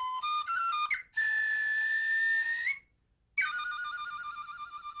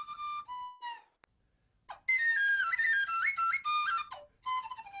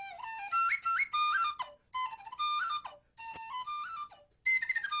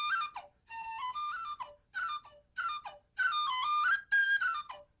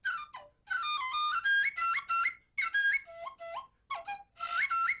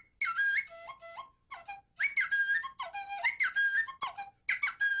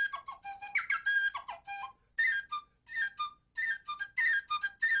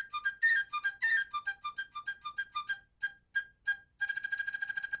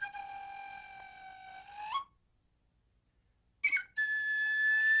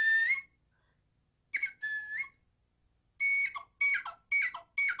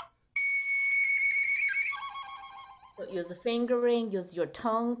 So use fingering, use your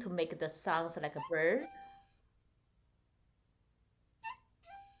tongue to make the sounds like a bird.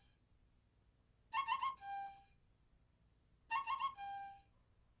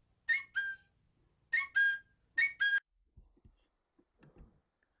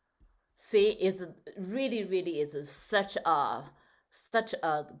 See, it's really is such a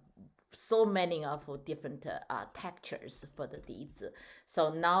so many of different textures for the dizi.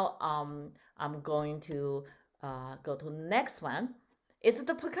 So now I'm going to go to the next one. It's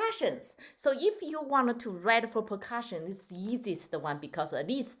the percussions. So if you wanted to write for percussion, it's the easiest one because at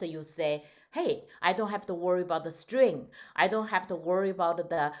least you say, hey, I don't have to worry about the string. I don't have to worry about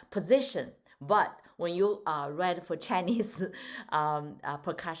the position. But when you write for Chinese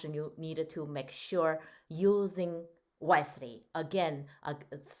percussion, you need to make sure using wisely. Again, a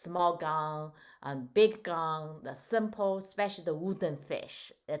small gong, a big gong, the simple, especially the wooden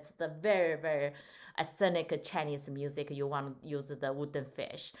fish. It's the very, very ethnic Chinese music. You want to use the wooden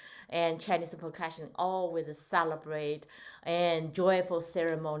fish. And Chinese percussion always celebrate and joyful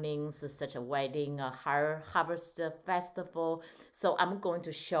ceremonies such a wedding, a harvest festival. So I'm going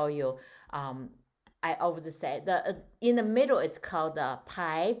to show you I always say the in the middle it's called the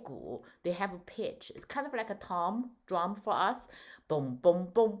pai gu. They have a pitch. It's kind of like a tom drum for us. Boom, boom,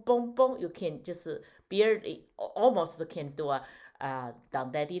 boom, boom, boom. You can just barely almost can do a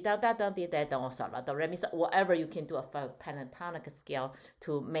dang da di da da da di da da so la do re mi so whatever you can do a pentatonic scale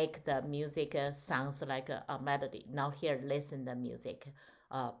to make the music sounds like a melody. Now here listen the music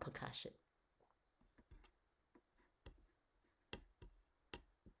percussion.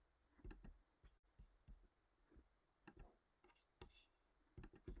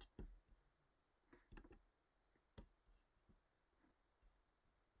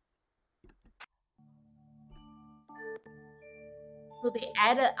 So they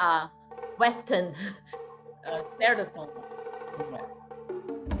added a Western serotonin in there.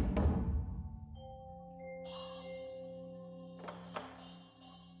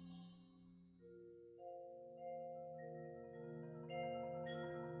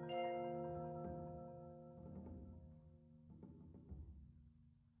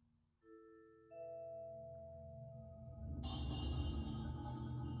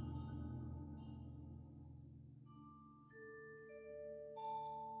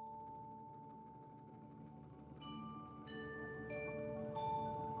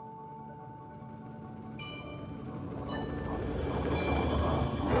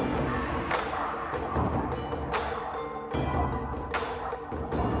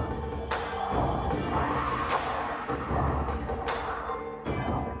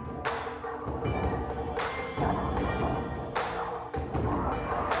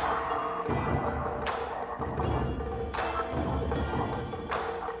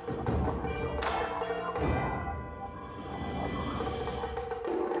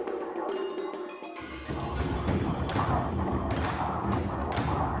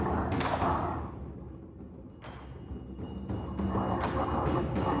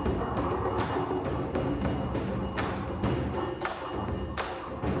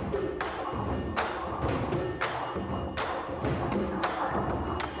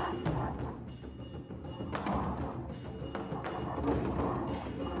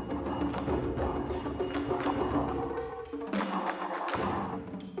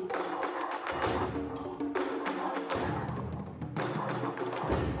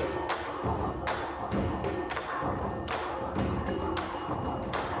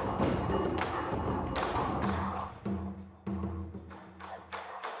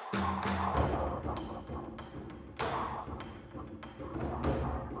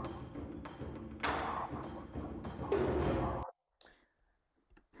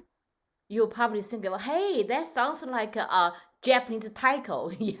 You probably think about, hey, that sounds like a Japanese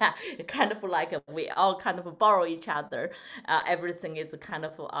taiko. Yeah, kind of like we all kind of borrow each other. Everything is kind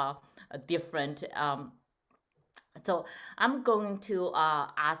of different. So I'm going to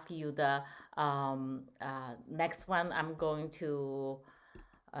ask you the next one. I'm going to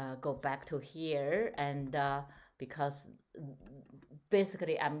go back to here and because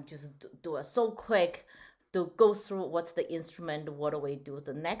basically I'm just do it so quick to go through what's the instrument, what do we do.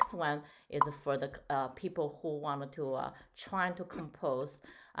 The next one is for the people who want to try to compose.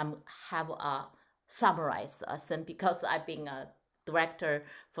 Have summarized and because I've been a director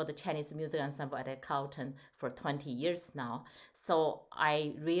for the Chinese music ensemble at Carlton for 20 years now. So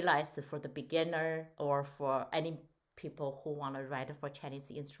I realized for the beginner or for any people who want to write for Chinese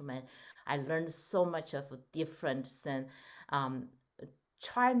instrument, I learned so much of different and um,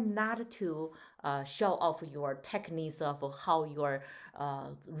 try not to show off your techniques of how your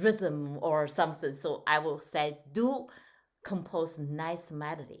rhythm or something. So I will say, do compose nice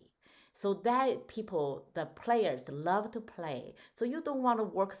melody. So that people, the players love to play. So you don't want to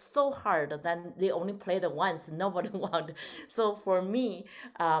work so hard, then they only play the once. Nobody want. So for me,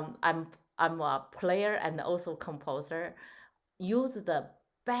 I'm a player and also composer. Use the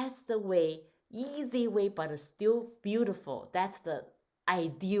best way, easy way, but still beautiful. That's the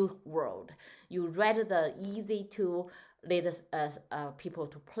ideal world. You read the easy to let people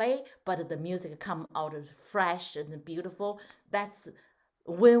to play, but the music come out fresh and beautiful. That's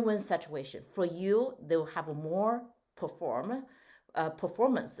win-win situation for you. They'll have more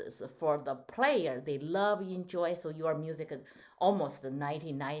performances for the player. They love, enjoy. So your music is almost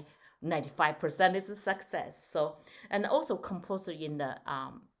 95% is a success. So, and also composer in the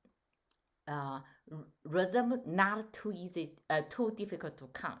uh, rhythm not too easy, too difficult to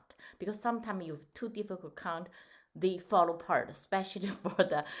count, because sometimes you too difficult count, they fall apart, especially for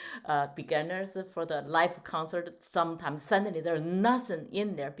the beginners, for the live concert. Sometimes suddenly there's nothing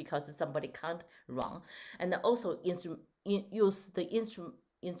in there because somebody count wrong. And also use the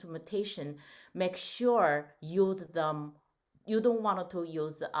instrumentation, make sure use them. You don't want to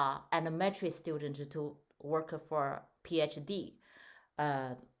use elementary students to work for PhD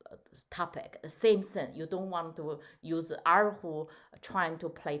uh, topic. Same thing. You don't want to use erhu trying to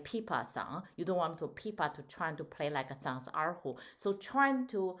play Pipa song. You don't want to Pipa to trying to play like a song's erhu. So trying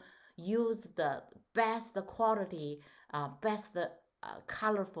to use the best quality, best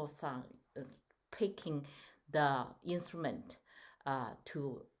colorful song, picking the instrument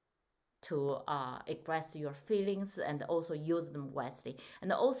to express your feelings, and also use them wisely,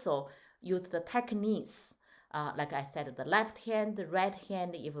 and also use the techniques. Like I said, the left hand, the right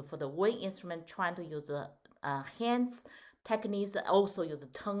hand, even for the wind instrument, trying to use the hands techniques, also use the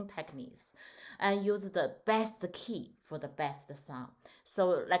tongue techniques, and use the best key for the best sound.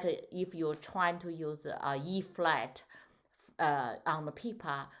 So like if you're trying to use E flat on the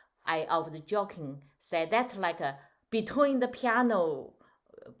pipa, I was joking, say that's like a between the piano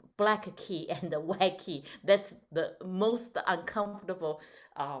black key and the white key. That's the most uncomfortable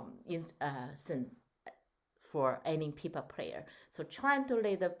for any pipa player. So trying to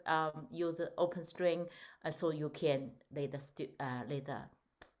let the use the open string so you can let the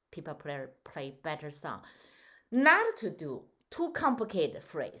pipa player play better song. Not to do too complicated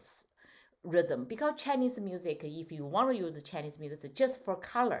phrase rhythm, because Chinese music, if you want to use Chinese music just for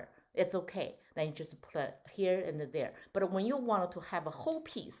color, it's okay. Then you just play here and there. But when you want to have a whole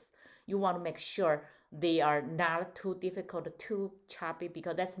piece, you want to make sure they are not too difficult, too choppy,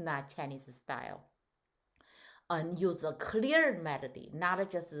 because that's not Chinese style. And use a clear melody, not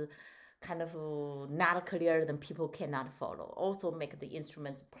just kind of not clear, then people cannot follow. Also make the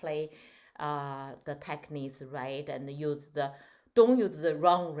instruments play the techniques right, and don't use the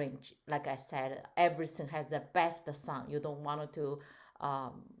wrong range. Like I said, everything has the best sound. You don't want to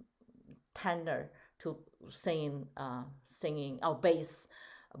um, tender to singing or bass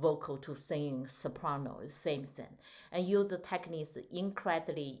vocal to singing soprano, same thing. And use the techniques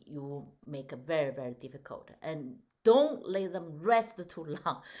incredibly, you make it very, very difficult. And don't let them rest too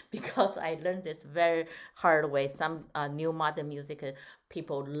long, because I learned this very hard way. Some new modern music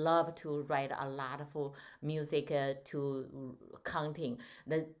people love to write a lot of music to counting.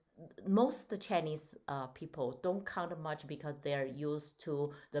 The most Chinese people don't count much because they're used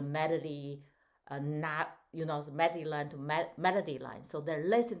to the melody, not the melody line to melody line. So they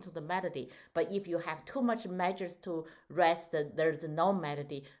listen to the melody. But if you have too much measures to rest, there's no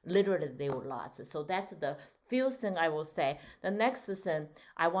melody. Literally, they will lose. So that's the few thing I will say. The next thing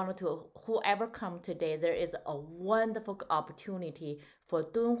I wanted to, whoever come today, there is a wonderful opportunity for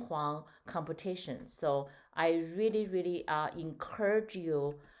Dunhuang competition. So I really, really encourage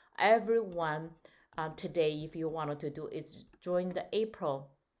you, everyone, today, if you wanted to do it, join the April.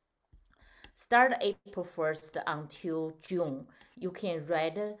 Start April 1st until June. You can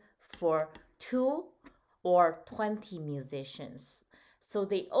read for 2 or 20 musicians. So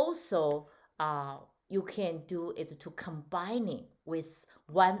they also, you can do it to combining with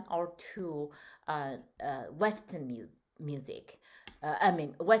 1 or 2 Western music.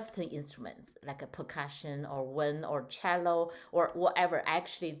 Western instruments like a percussion or wind or cello or whatever.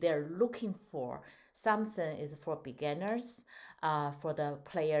 Actually, they're looking for something is for beginners, for the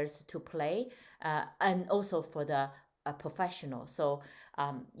players to play, and also for the professional. So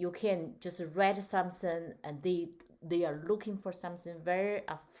you can just read something, and they are looking for something very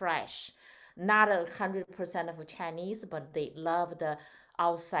fresh, not 100% of Chinese, but they love the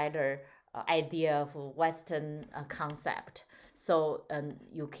outsider idea of Western concept. So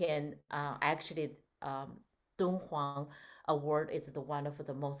you can actually Dunhuang Award is one of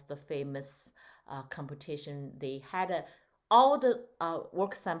the most famous competition. They had all the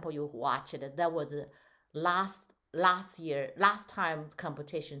work sample you watched. That was last time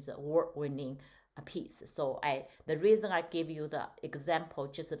competitions award winning a piece. So the reason I give you the example,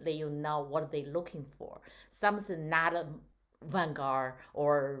 just to let you know what they're looking for. Something not a vanguard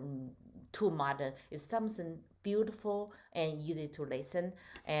or too modern. It's something beautiful and easy to listen.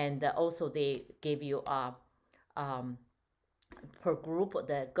 And also they give you um, per group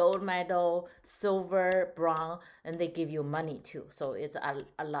the gold medal, silver, bronze, and they give you money too. So it's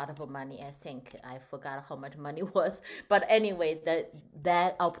a lot of money. I think I forgot how much money was, but anyway,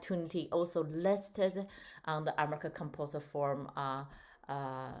 that opportunity also listed on the American Composer Forum uh,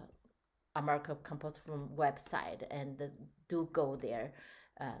 American Composer Forum website, and do go there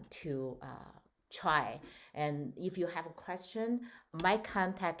to try. And if you have a question, my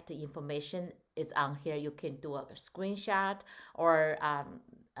contact information is on here. You can do a screenshot, or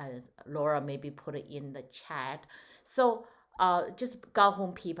Laura maybe put it in the chat. So just Gao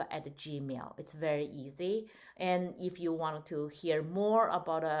Hong Pipa at Gmail. It's very easy. And if you want to hear more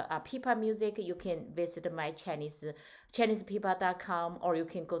about Pipa music, you can visit my ChinesePipa.com, or you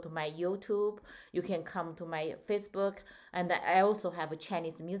can go to my YouTube. You can come to my Facebook, and I also have a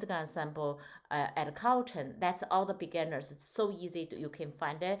Chinese music ensemble at Carlton. That's all the beginners. It's so easy you can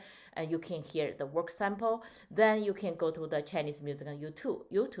find it, and you can hear the work sample. Then you can go to the Chinese music on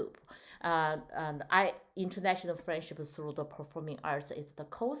YouTube. And International Friendship Through the Performing Arts is the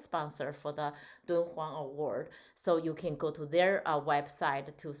co-sponsor for the Dunhuang Award. So you can go to their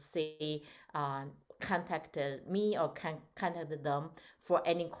website to see, contact me or contact them for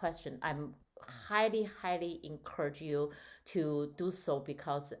any question. I'm highly encourage you to do so,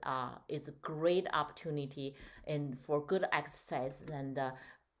 because it's a great opportunity and for good exercise, and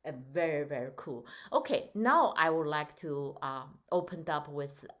very cool. Okay, now I would like to open up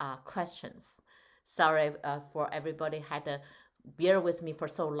with questions. Sorry for everybody had to bear with me for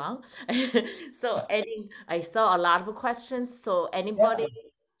so long. So I saw a lot of questions. So anybody? Yeah.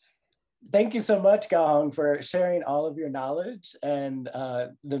 Thank you so much, Gao Hong, for sharing all of your knowledge and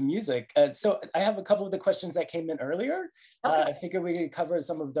the music. So I have a couple of the questions that came in earlier. Okay. I figured we could cover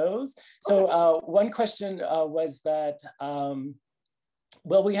some of those. So one question was that,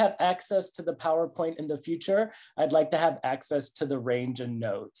 will we have access to the PowerPoint in the future? I'd like to have access to the range and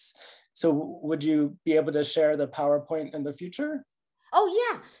notes. So would you be able to share the PowerPoint in the future? Oh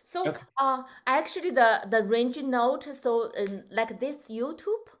yeah. So Okay. actually the range note, so like this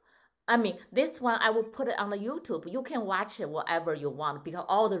YouTube, I mean this one I will put it on the YouTube. You can watch it whatever you want, because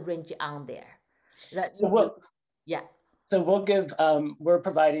all the range on there. That So what? Yeah. So we'll give, we're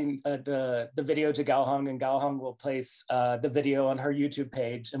providing the video to Gao Hong, and Gao Hong will place the video on her YouTube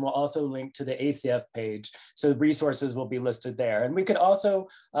page, and we'll also link to the ACF page. So resources will be listed there. And we could also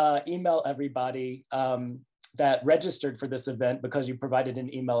email everybody that registered for this event, because you provided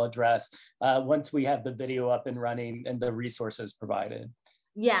an email address, once we have the video up and running and the resources provided.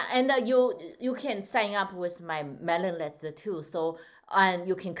 Yeah, and you can sign up with my mailing list too. So and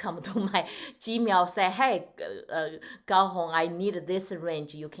you can come to my Gmail, say, hey, Gao Hong, I need this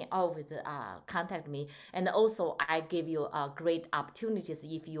range. You can always contact me. And also I give you great opportunities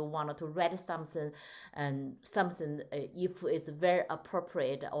if you want to read something, and something if it's very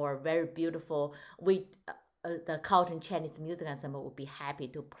appropriate or very beautiful. The Carlton Chinese Music Ensemble will be happy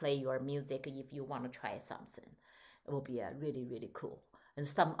to play your music if you want to try something. It will be really cool, and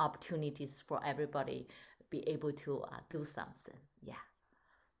some opportunities for everybody be able to do something. Yeah.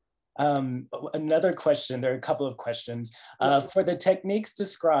 Another question, there are a couple of questions. For the techniques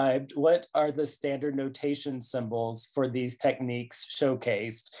described, what are the standard notation symbols for these techniques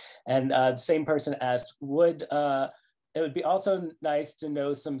showcased? And the same person asked, it would be also nice to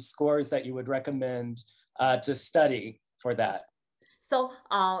know some scores that you would recommend to study for that. So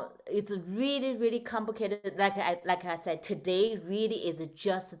it's really complicated. Like I said, today really is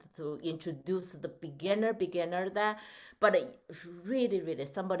just to introduce the beginner that. But really,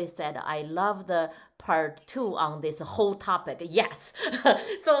 somebody said, I love the part 2 on this whole topic. Yes.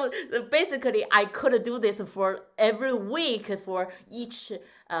 So basically, I could do this for every week for each.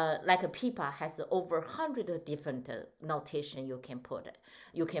 Like a Pipa has over 100 different notation you can put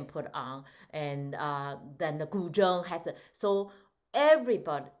on, and then the guzheng has so.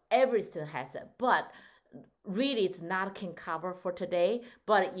 Everything has it, but really it's not can cover for today.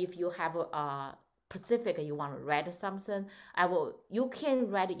 But if you have a Pacific, you want to write something, you can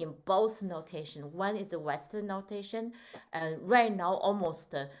write it in both notation. One is a Western notation, and right now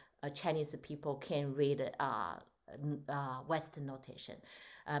almost Chinese people can read Western notation.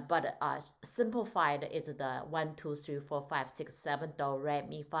 But simplified is the 1, 2, 3, 4, 5, 6, 7 do re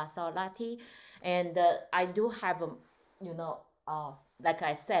mi fa sol la ti, and I do have like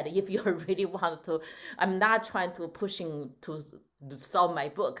I said, if you really want to, I'm not trying to pushing to sell my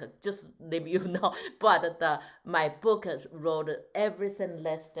book, just leave you know. But my book wrote everything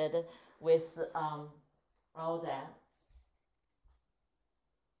listed with all that.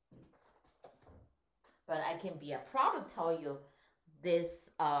 but I can be proud to tell you this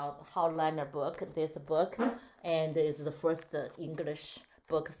Highlander book, this book, and is the first English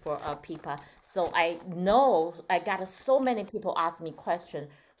book for Pipa. So I know I got so many people ask me questions.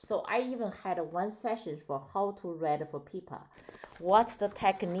 So I even had one session for how to read for Pipa. What's the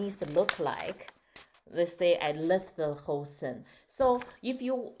techniques look like? Let's say I list the whole thing. So if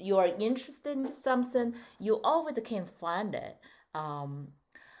you are interested in something, you always can find it. Um,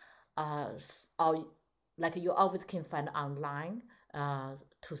 or like you always can find online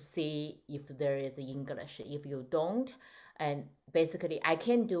to see if there is English. If you don't, and basically I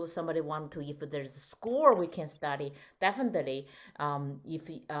can do somebody want to, if there's a score we can study, definitely.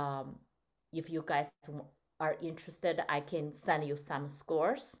 If you guys are interested, I can send you some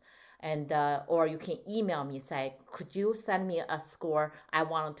scores, and or you can email me, say, could you send me a score? I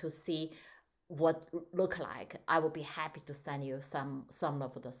want to see what look like. I will be happy to send you some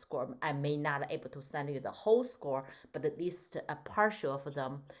of the score. I may not able to send you the whole score, but at least a partial of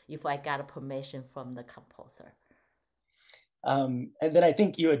them if I got permission from the composer. And then I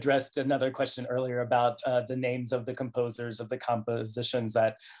think you addressed another question earlier about the names of the composers of the compositions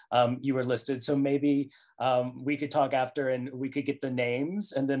that you were listed. So maybe we could talk after and we could get the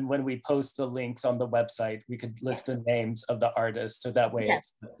names. And then when we post the links on the website, we could list the names of the artists. So that way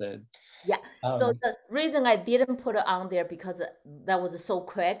it's listed. Yeah. So the reason I didn't put it on there because that was so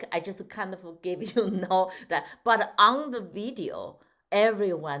quick. I just kind of gave you know that. But on the video,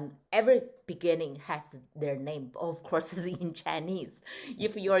 every beginning has their name. Of course, it's in Chinese.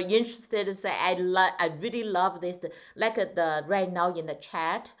 If you are interested, say I really love this. Like the right now in the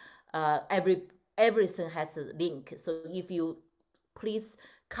chat, everything has a link. So if you please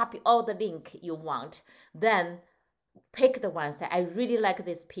copy all the link you want, then pick the one. Say I really like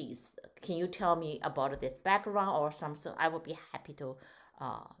this piece. Can you tell me about this background or something? I will be happy to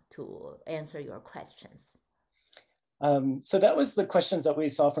answer your questions. So that was the questions that we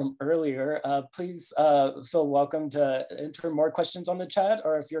saw from earlier. Please feel welcome to enter more questions on the chat,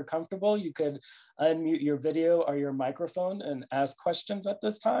 or if you're comfortable, you could unmute your video or your microphone and ask questions at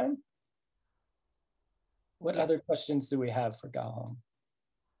this time. What other questions do we have for Gao Hong?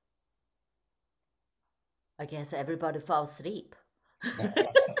 I guess everybody fall asleep.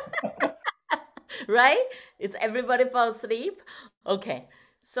 Right? It's everybody fall asleep? Okay.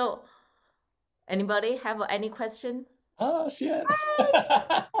 So anybody have any question? Oh, Xian.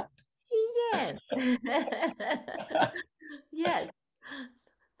 Xian. Yes.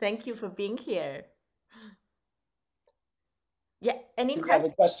 Thank you for being here. Yeah, any Do you question?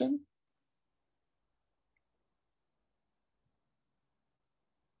 have a question?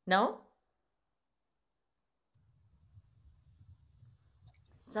 No?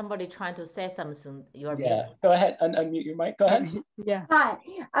 Somebody trying to say something. You're muted. Go ahead, unmute your mic. Go ahead. Yeah.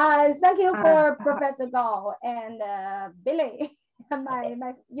 Hi. Thank you for Professor Gao and Billy,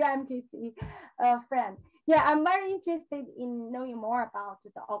 my UMTC friend. Yeah, I'm very interested in knowing more about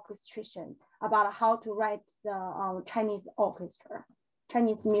the orchestration, about how to write the Chinese orchestra,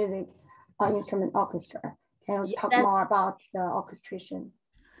 Chinese music instrument orchestra. Can you talk more about the orchestration?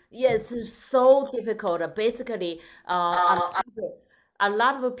 Yes, it's so difficult. Basically, a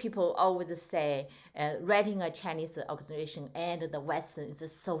lot of people always say writing a Chinese orchestration and the Western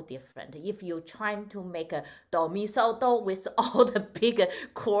is so different. If you're trying to make a do mi so do with all the big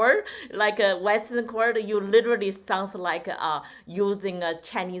chord, like a Western chord, you literally sounds like using a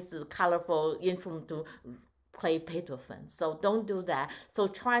Chinese colorful instrument to play Beethoven. So don't do that. So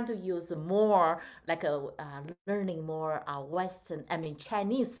trying to use more like learning more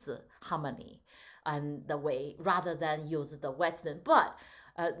Chinese harmony and the way rather than use the Western. But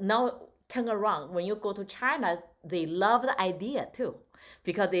now turn around, when you go to China, they love the idea too,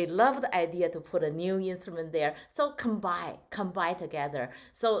 because they love the idea to put a new instrument there. So combine together.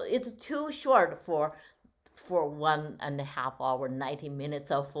 So it's too short for 1.5 hours, 90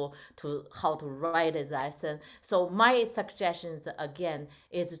 minutes of to how to write a lesson. So my suggestions again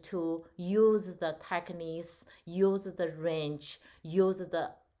is to use the techniques, use the range, use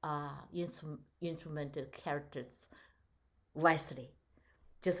the instrumental characters wisely.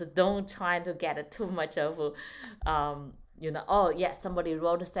 Just don't try to get too much of oh yeah, somebody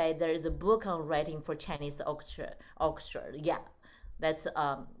wrote say there is a book on writing for Chinese orchestra. Yeah, that's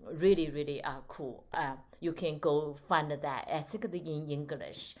really cool. You can go find that. I think in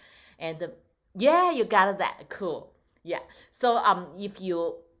English, and yeah, you got that. Cool. Yeah. So if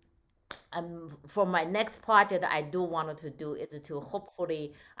you for my next project, I do want to do is to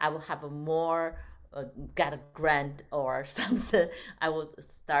hopefully I will have more get a grant or something, I will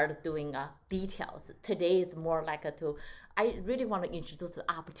start doing details. Today is more like I really want to introduce the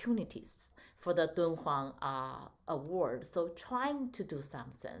opportunities for the Dunhuang award. So trying to do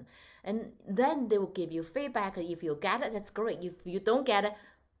something, and then they will give you feedback. If you get it, that's great. If you don't get it,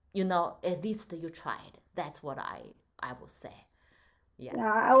 at least you tried. That's what I will say. Yeah.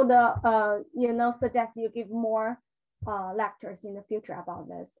 Yeah, I would suggest you give more lectures in the future about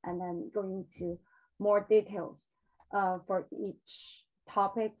this, and then go into more details for each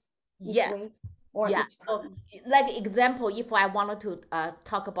topics each Yes. week or Yeah. each So, time. like example, if I wanted to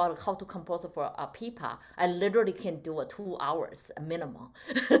talk about how to compose for a pipa, I literally can do a 2 hours minimum,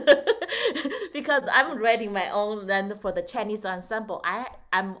 because I'm writing my own. Then for the Chinese ensemble,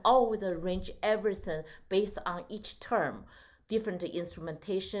 I'm always arrange everything based on each term, different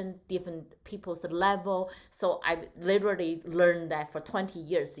instrumentation, different people's level. So I literally learned that for 20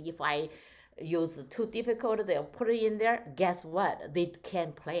 years. If I use too difficult, they'll put it in there. Guess what? They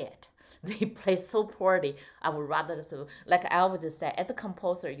can't play it. They play so poorly. I would rather like I always say, as a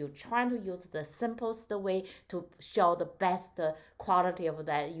composer, you're trying to use the simplest way to show the best quality of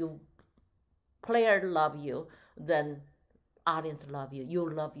that. You player love you, then audience love you. You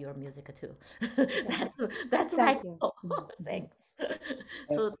love your music too. that's my Thank you. goal. Thanks.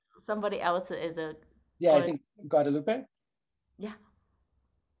 So somebody else is a Yeah, I think Guadalupe. yeah.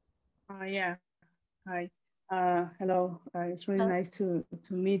 Yeah. Hi. Hello. It's really nice to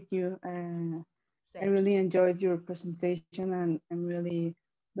meet you. I really enjoyed your presentation, and I'm really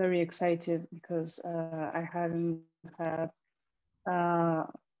very excited because I hadn't had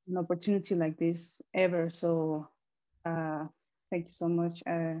an opportunity like this ever. So thank you so much.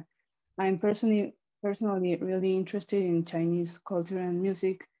 I'm personally really interested in Chinese culture and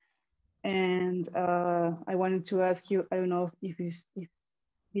music, and I wanted to ask you. I don't know if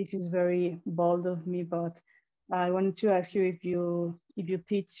this is very bold of me, but I wanted to ask you if you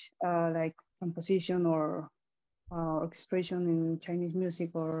teach like composition or orchestration in Chinese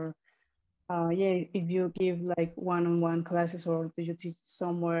music, or yeah, if you give like one-on-one classes, or do you teach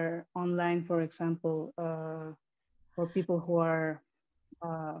somewhere online, for example, for people who are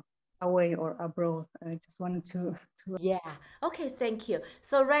uh, away or abroad? I just wanted to Yeah. Okay, thank you.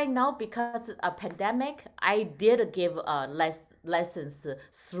 So right now, because a pandemic, I did give lessons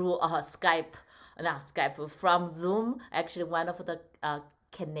through Skype, not Skype, from Zoom. Actually, one of the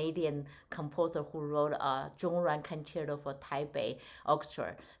Canadian composer who wrote a Zhongran concerto for Taipei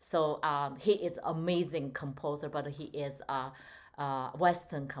Orchestra. So he is amazing composer, but he is a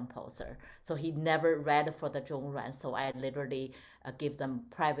Western composer. So he never read for the Zhongran. So I literally give them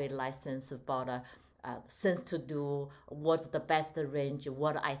private license about things to do, what's the best range,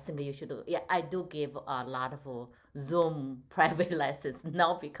 what I think you should do. Yeah, I do give a lot of Zoom private lessons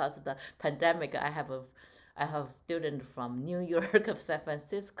now because of the pandemic. I have students from New York, of San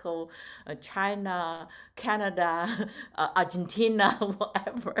Francisco, China, Canada, Argentina,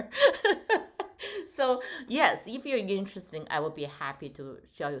 whatever. So yes, if you're interested, I would be happy to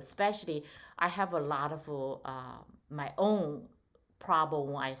show you. Especially, I have a lot of my own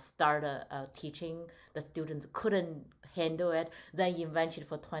problem when I started teaching. The students couldn't handle it. Then eventually,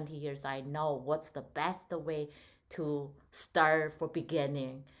 for 20 years, I know what's the best way to start for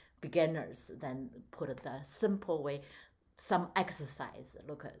beginners. Then put it the simple way, some exercise.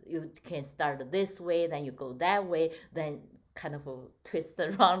 Look, you can start this way, then you go that way, then kind of twist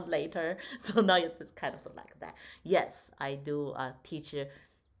around later. So now it's kind of like that. Yes, I do teach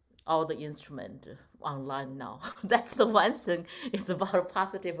all the instrument online now. That's the one thing. It's about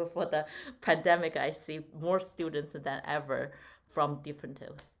positive for the pandemic. I see more students than ever from different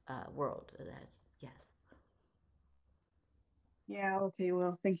world. That's yes. Yeah, okay.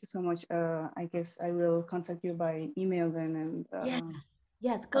 Well, thank you so much. I guess I will contact you by email then, and Yes,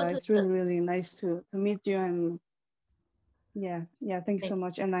 yes. Go to it's really, really nice to meet you. And yeah, thanks so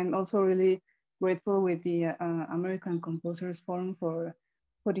much. And I'm also really grateful with the American Composers Forum for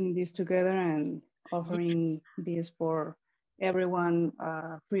putting this together and offering this for everyone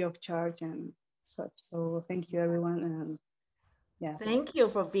free of charge and such. So thank you, everyone. And yeah. Thank you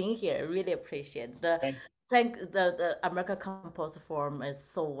for being here. Really appreciate the American Composer Forum is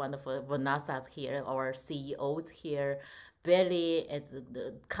so wonderful. Vanessa's here, our CEO's here. Billy is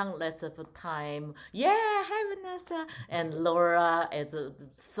the countless of time. Yeah, hi Vanessa. And Laura is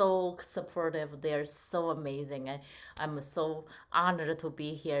so supportive. They're so amazing. And I'm so honored to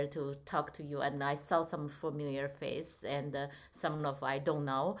be here to talk to you. And I saw some familiar face and some of I don't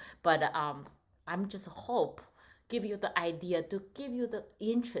know. But I'm just hope give you the idea, to give you the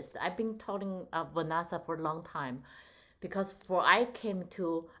interest. I've been telling Vanessa for a long time. because before I came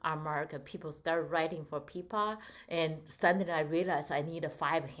to America, people started writing for Pipa, and suddenly I realized I need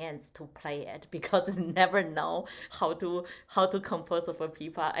 5 hands to play it because I never know how to compose for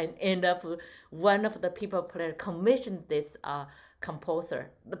Pipa, and end up one of the Pipa player commissioned this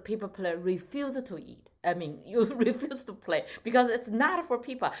composer. The Pipa player refused to eat. I mean, you refuse to play because it's not for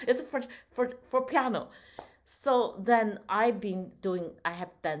Pipa. It's for piano. So then I have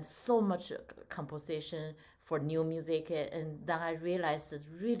done so much composition for new music, and then I realized it's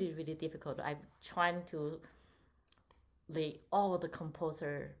really, really difficult. I'm trying to lay all the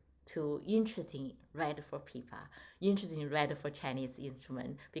composer to interesting write for Pipa, interesting write for Chinese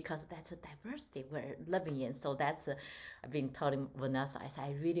instrument, because that's a diversity we're living in. So that's I've been telling Vanessa,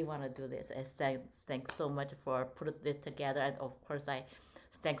 I really want to do this. Thanks so much for putting this together, and of course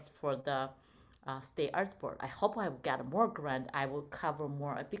thanks for the State Arts Board. I hope I've got more grant. I will cover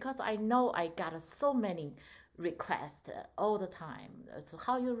more because I know I got so many requests all the time. So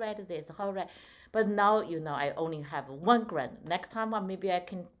how you write this? How you write? But now I only have 1 grant. Next time maybe I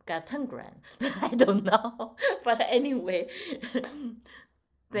can get 10 grant. I don't know. But anyway,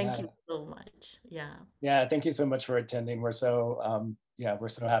 thank you so much. Yeah. Yeah, thank you so much for attending. We're so we're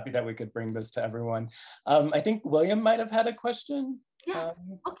so happy that we could bring this to everyone. I think William might have had a question. Yes.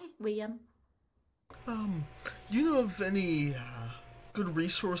 Okay, William. Do you know of any good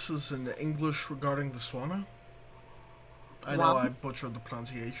resources in English regarding the swana? I know I butchered the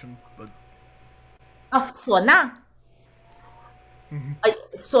pronunciation, but... Swana?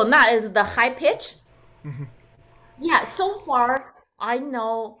 Swana is the high pitch? Yeah, so far I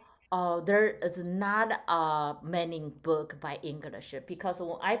know there is not many book by English, because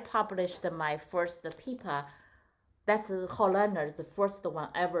when I published my first Pipa, that's Hollander, the first one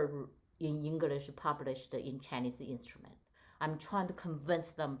ever in English published in Chinese instrument. I'm trying to convince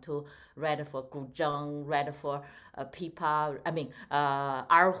them to write for guzheng, write for Pipa,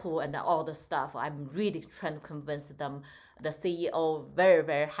 erhu and all the stuff. I'm really trying to convince them. The CEO very,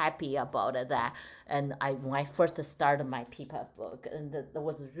 very happy about that. And when I first started my Pipa book, and that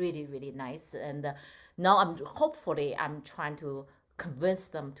was really, really nice. And now hopefully I'm trying to convince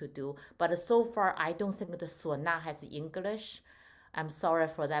them to do. But so far, I don't think the Swana has English. I'm sorry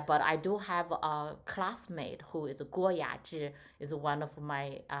for that, but I do have a classmate who is Guo Yazhi, is one of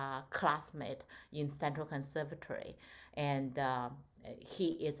my classmates in Central Conservatory, and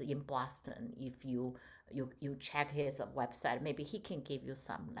he is in Boston. If you check his website, maybe he can give you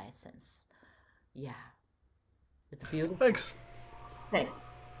some lessons. Yeah, it's beautiful. Thanks.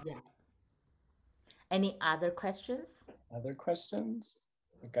 Yeah. Any other questions? Other questions?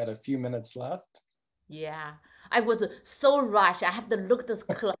 We've got a few minutes left. Yeah, I was so rushed. I have to look at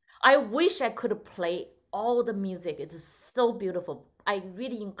the clock. I wish I could play all the music. It's so beautiful. I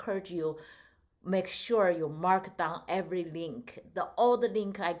really encourage you, make sure you mark down every link. All the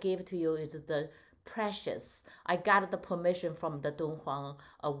link I gave to you is the precious. I got the permission from the Dunhuang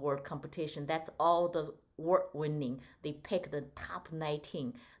Award competition. That's all the award winning. They pick the top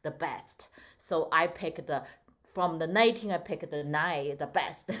 19, the best. So I picked from the 19, I picked the 9, the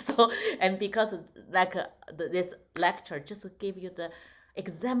best. So, and because this lecture just give you the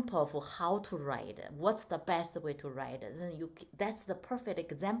example for how to write it, what's the best way to write it, then that's the perfect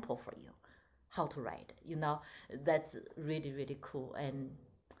example for you, how to write it. That's really, really cool.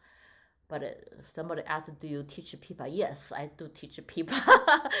 But somebody asked, do you teach Pipa? Yes, I do teach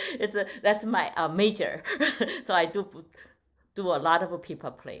Pipa. That's my major. So I do a lot of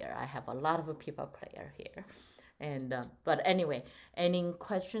Pipa player. I have a lot of Pipa player here. And but anyway, any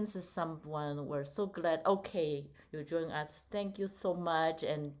questions? Someone, we're so glad. Okay, you joined us. Thank you so much.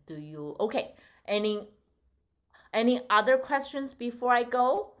 And okay? Any other questions before I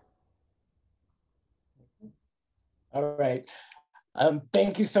go? All right.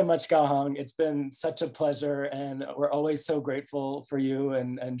 Thank you so much, Gao Hong. It's been such a pleasure, and we're always so grateful for you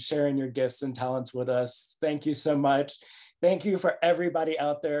and sharing your gifts and talents with us. Thank you so much. Thank you for everybody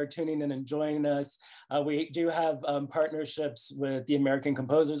out there tuning in and joining us. We do have partnerships with the American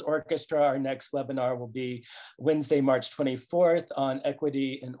Composers Orchestra. Our next webinar will be Wednesday, March 24th on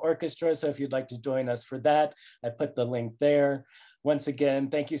equity in orchestra. So if you'd like to join us for that, I put the link there. Once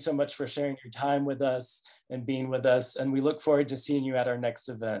again, thank you so much for sharing your time with us and being with us. And we look forward to seeing you at our next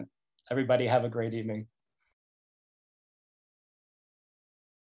event. Everybody have a great evening.